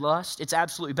 Like with lust. It's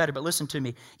absolutely better. But listen to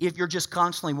me. If you're just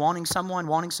constantly wanting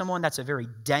someone, that's a very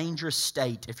dangerous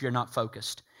state if you're not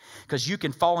focused. Because you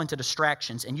can fall into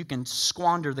distractions and you can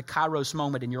squander the kairos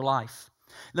moment in your life.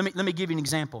 Let me give you an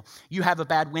example. You have a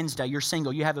bad Wednesday. You're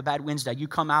single. You have a bad Wednesday. You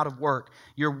come out of work.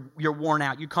 You're worn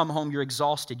out. You come home. You're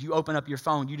exhausted. You open up your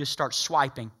phone. You just start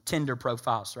swiping Tinder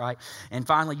profiles, right? And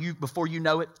finally, before you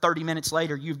know it, 30 minutes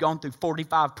later, you've gone through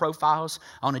 45 profiles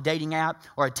on a dating app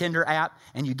or a Tinder app,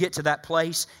 and you get to that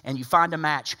place and you find a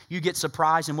match. You get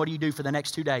surprised, and what do you do for the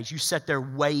next 2 days? You sit there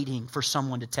waiting for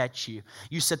someone to text you.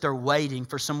 You sit there waiting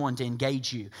for someone to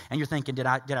engage you, and you're thinking, did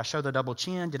I show the double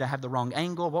chin? Did I have the wrong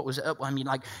angle? What was up? I mean,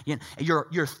 like, you know,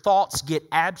 your thoughts get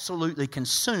absolutely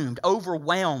consumed,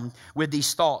 overwhelmed with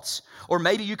these thoughts. Or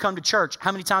maybe you come to church.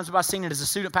 How many times have I seen it as a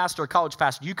student pastor or college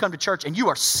pastor? You come to church and you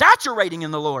are saturating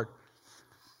in the Lord.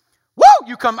 Woo!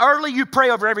 You come early, you pray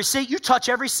over every seat, you touch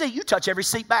every seat, you touch every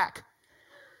seat back.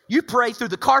 You pray through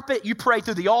the carpet, you pray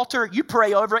through the altar, you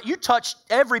pray over it, you touch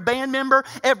every band member,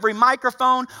 every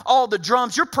microphone, all the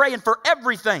drums, you're praying for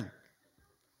everything.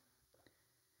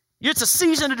 It's a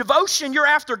season of devotion. You're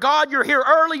after God. You're here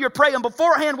early. You're praying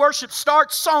beforehand. Worship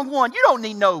starts. Song 1. You don't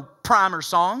need no primer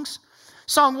songs.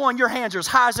 Song 1, your hands are as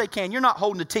high as they can. You're not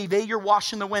holding the TV. You're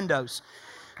washing the windows.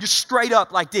 You're straight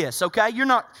up like this, okay? You're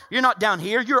not down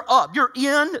here. You're up. You're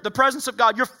in the presence of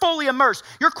God. You're fully immersed.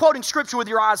 You're quoting Scripture with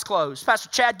your eyes closed. Pastor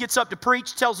Chad gets up to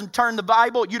preach, tells him to turn the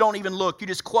Bible. You don't even look. You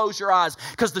just close your eyes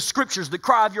because the Scripture's the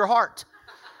cry of your heart.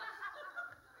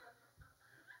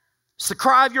 It's the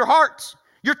cry of your heart.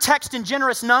 You're texting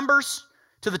generous numbers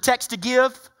to the text to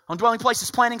give on Dwelling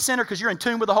Places Planning Center because you're in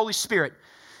tune with the Holy Spirit.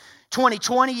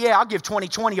 2020, yeah, I'll give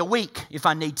 2020 a week if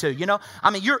I need to, you know.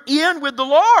 I mean, you're in with the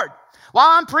Lord. While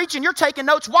I'm preaching, you're taking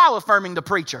notes while affirming the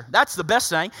preacher. That's the best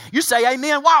thing. You say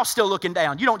amen while still looking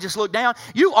down. You don't just look down.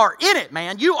 You are in it,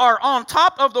 man. You are on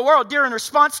top of the world. During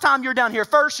response time, you're down here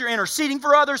first. You're interceding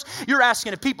for others. You're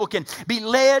asking if people can be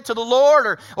led to the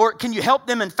Lord or can you help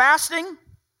them in fasting?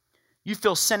 You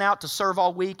feel sent out to serve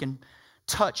all week and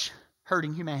touch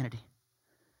hurting humanity.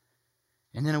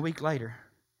 And then a week later,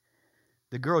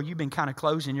 the girl you've been kind of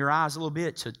closing your eyes a little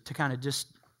bit to kind of just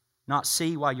not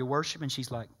see while you're worshiping,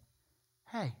 she's like,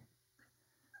 hey.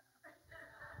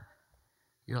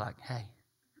 You're like, hey.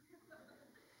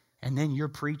 And then your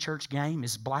pre-church game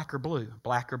is black or blue,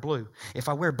 black or blue. If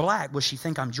I wear black, will she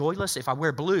think I'm joyless? If I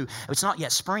wear blue, it's not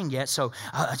yet spring yet, so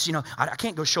I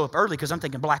can't go show up early because I'm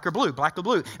thinking black or blue, black or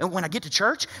blue. And when I get to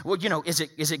church, well, is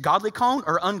it godly cologne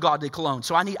or ungodly cologne?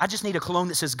 So I just need a cologne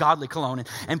that says godly cologne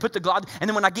and put the God. And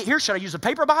then when I get here, should I use a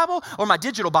paper Bible or my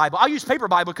digital Bible? I'll use paper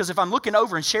Bible because if I'm looking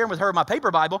over and sharing with her my paper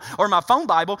Bible or my phone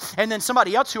Bible, and then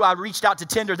somebody else who I reached out to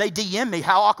Tinder, they DM me,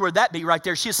 how awkward would that be right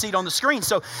there? She'll see it on the screen.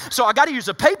 So I got to use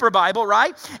a paper Bible,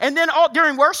 right? And then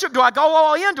during worship, do I go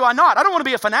all in? Do I not? I don't want to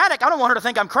be a fanatic. I don't want her to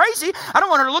think I'm crazy. I don't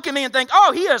want her to look at me and think,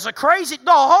 oh, he is a crazy.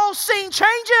 The whole scene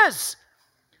changes.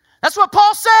 That's what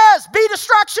Paul says. Be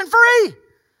distraction free.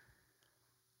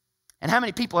 And how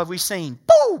many people have we seen,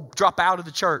 boom, drop out of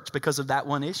the church because of that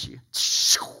one issue?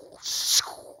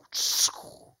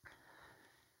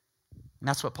 And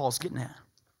that's what Paul's getting at.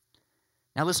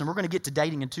 Now listen, we're going to get to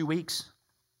dating in 2 weeks.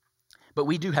 But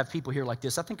we do have people here like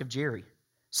this. I think of Jerry.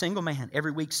 Single man,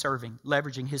 every week serving,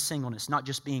 leveraging his singleness, not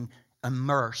just being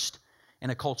immersed in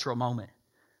a cultural moment.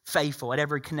 Faithful at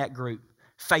every connect group,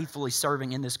 faithfully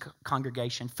serving in this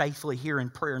congregation, faithfully here in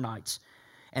prayer nights.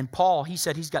 And Paul, he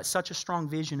said he's got such a strong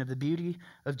vision of the beauty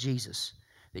of Jesus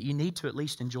that you need to at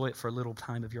least enjoy it for a little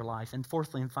time of your life. And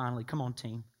fourthly and finally, come on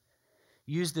team,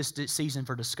 use this season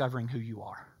for discovering who you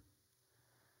are.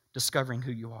 Discovering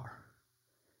who you are.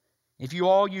 If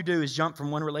all you do is jump from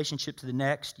one relationship to the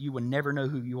next, you will never know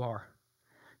who you are.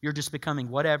 You're just becoming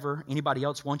whatever anybody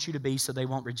else wants you to be so they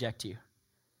won't reject you.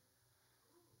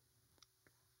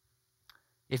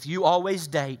 If you always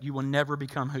date, you will never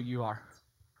become who you are.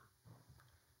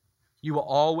 You will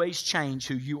always change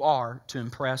who you are to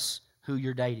impress who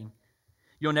you're dating.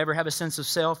 You'll never have a sense of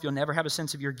self. You'll never have a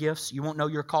sense of your gifts. You won't know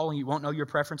your calling. You won't know your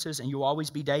preferences. And you'll always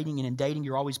be dating. And in dating,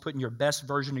 you're always putting your best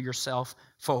version of yourself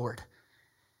forward.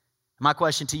 My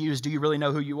question to you is, do you really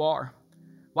know who you are?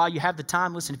 While you have the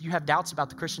time, listen, if you have doubts about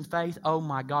the Christian faith, oh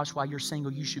my gosh, while you're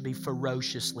single, you should be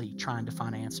ferociously trying to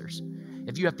find answers.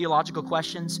 If you have theological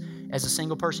questions, as a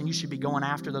single person, you should be going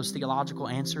after those theological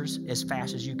answers as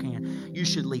fast as you can. You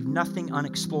should leave nothing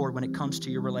unexplored when it comes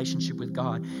to your relationship with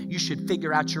God. You should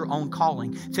figure out your own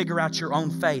calling, figure out your own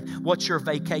faith. What's your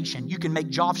vacation? You can make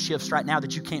job shifts right now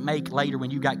that you can't make later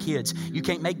when you got kids. You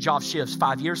can't make job shifts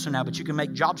 5 years from now, but you can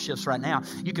make job shifts right now.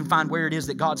 You can find where it is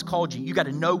that God's called you. You got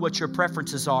to know what your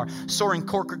preferences are. Soren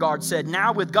Kierkegaard said,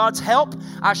 now with God's help,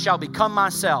 I shall become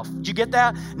myself. Did you get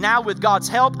that? Now with God's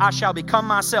help, I shall become become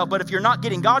myself. But if you're not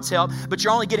getting God's help, but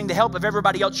you're only getting the help of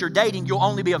everybody else you're dating, you'll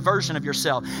only be a version of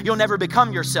yourself. You'll never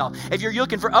become yourself. If you're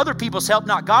looking for other people's help,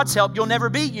 not God's help, you'll never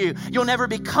be you. You'll never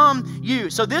become you.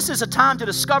 So this is a time to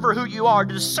discover who you are,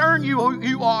 to discern who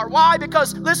you are. Why?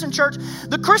 Because, listen, church,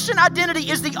 the Christian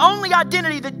identity is the only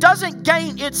identity that doesn't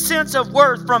gain its sense of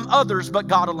worth from others but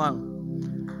God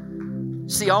alone.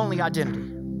 It's the only identity.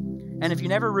 And if you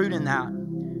never root in that,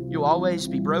 you'll always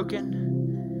be broken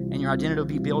and your identity will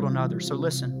be built on others. So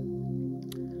listen,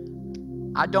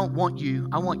 I want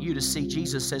you to see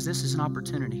Jesus says this is an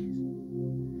opportunity.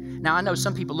 Now, I know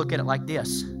some people look at it like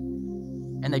this,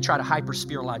 and they try to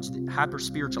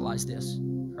hyper-spiritualize this,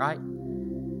 right?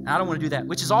 And I don't want to do that,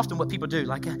 which is often what people do.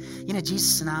 Like,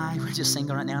 Jesus and I, we're just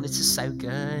single right now, and it's just so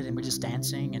good, and we're just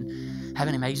dancing and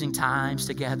having amazing times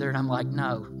together. And I'm like,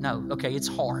 no, okay, it's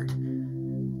hard.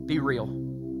 Be real.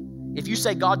 If you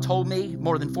say God told me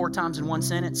more than 4 times in one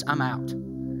sentence, I'm out.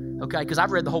 Okay? Because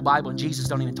I've read the whole Bible and Jesus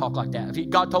don't even talk like that. If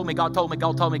God told me,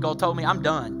 I'm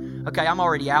done. Okay? I'm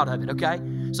already out of it. Okay?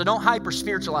 So don't hyper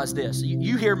spiritualize this.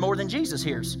 You hear more than Jesus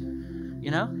hears.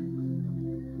 You know?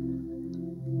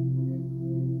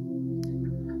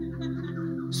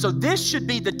 So this should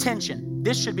be the tension.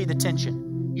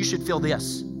 You should feel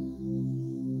this.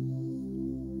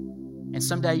 And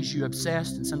some days you're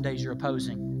obsessed and some days you're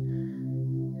opposing.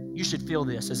 You should feel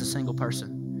this as a single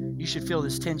person. You should feel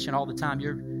this tension all the time.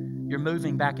 You're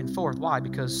moving back and forth. Why?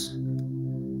 Because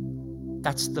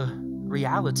that's the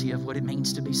reality of what it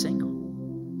means to be single.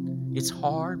 It's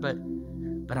hard, but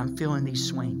I'm feeling these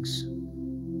swings.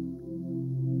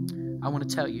 I want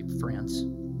to tell you, friends,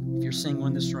 if you're single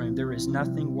in this room, there is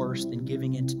nothing worse than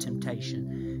giving into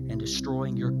temptation and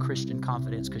destroying your Christian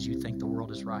confidence because you think the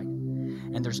world is right.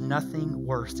 And there's nothing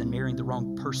worse than marrying the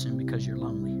wrong person because you're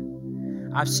lonely.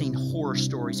 I've seen horror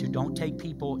stories who don't take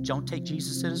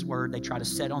Jesus at his word. They try to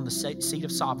sit on the seat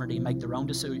of sovereignty and make their own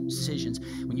decisions.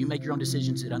 When you make your own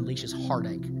decisions, it unleashes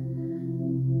heartache.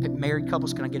 Married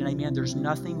couples, can I get an amen? There's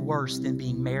nothing worse than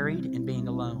being married and being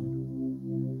alone.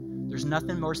 There's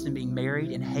nothing worse than being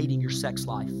married and hating your sex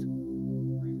life.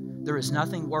 There is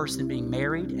nothing worse than being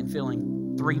married and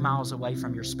feeling 3 miles away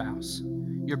from your spouse.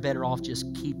 You're better off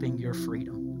just keeping your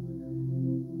freedom.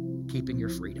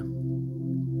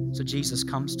 So Jesus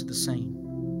comes to the scene.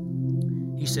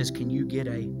 He says, can you get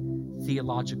a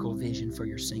theological vision for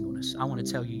your singleness? I want to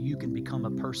tell you, you can become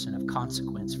a person of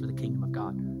consequence for the kingdom of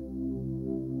God.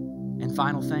 And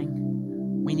final thing,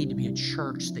 we need to be a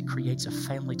church that creates a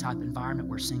family type environment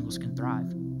where singles can thrive.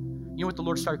 You know what the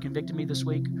Lord started convicting me this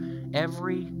week?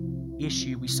 Every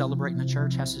issue we celebrate in the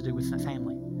church has to do with the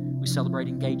family. We celebrate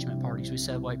engagement parties. We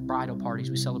celebrate bridal parties.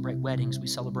 We celebrate weddings. We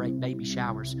celebrate baby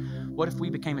showers. What if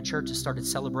we became a church that started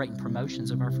celebrating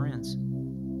promotions of our friends?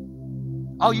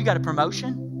 Oh, you got a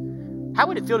promotion? How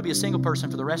would it feel to be a single person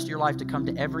for the rest of your life to come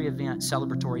to every event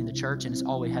celebratory in the church and it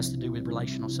always has to do with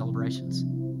relational celebrations?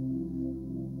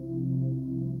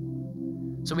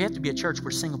 So we have to be a church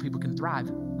where single people can thrive.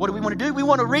 What do we want to do? We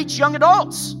want to reach young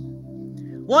adults.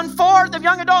 1/4 of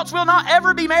young adults will not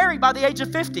ever be married by the age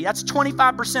of 50. That's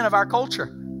 25% of our culture.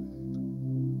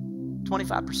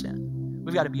 25%.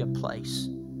 We've got to be a place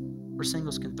where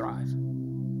singles can thrive.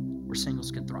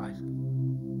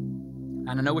 And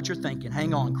I know what you're thinking.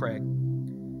 Hang on, Craig.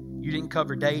 You didn't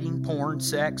cover dating, porn,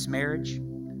 sex, marriage.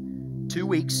 2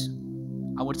 weeks.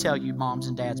 I want to tell you, moms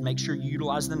and dads, make sure you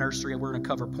utilize the nursery. We're going to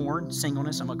cover porn,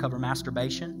 singleness. I'm going to cover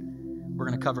masturbation. We're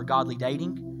going to cover godly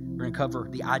dating. We're going to cover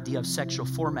the idea of sexual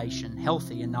formation,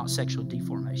 healthy and not sexual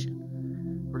deformation.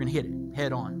 We're going to hit it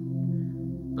head on.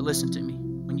 But listen to me.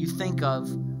 When you think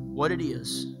of what it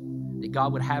is that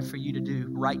God would have for you to do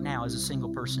right now as a single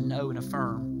person, know and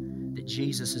affirm that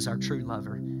Jesus is our true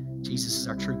lover. Jesus is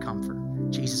our true comfort.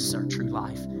 Jesus is our true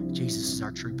life. Jesus is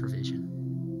our true provision.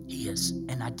 He is.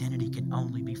 And identity can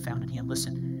only be found in Him.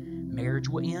 Listen, marriage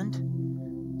will end.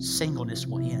 Singleness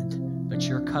will end. But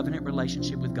your covenant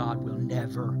relationship with God will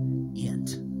never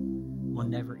end. Will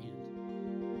never end.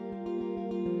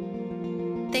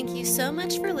 Thank you so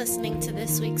much for listening to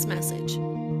this week's message.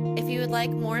 If you would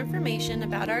like more information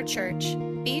about our church,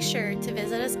 be sure to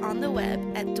visit us on the web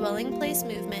at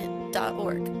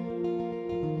dwellingplacemovement.org.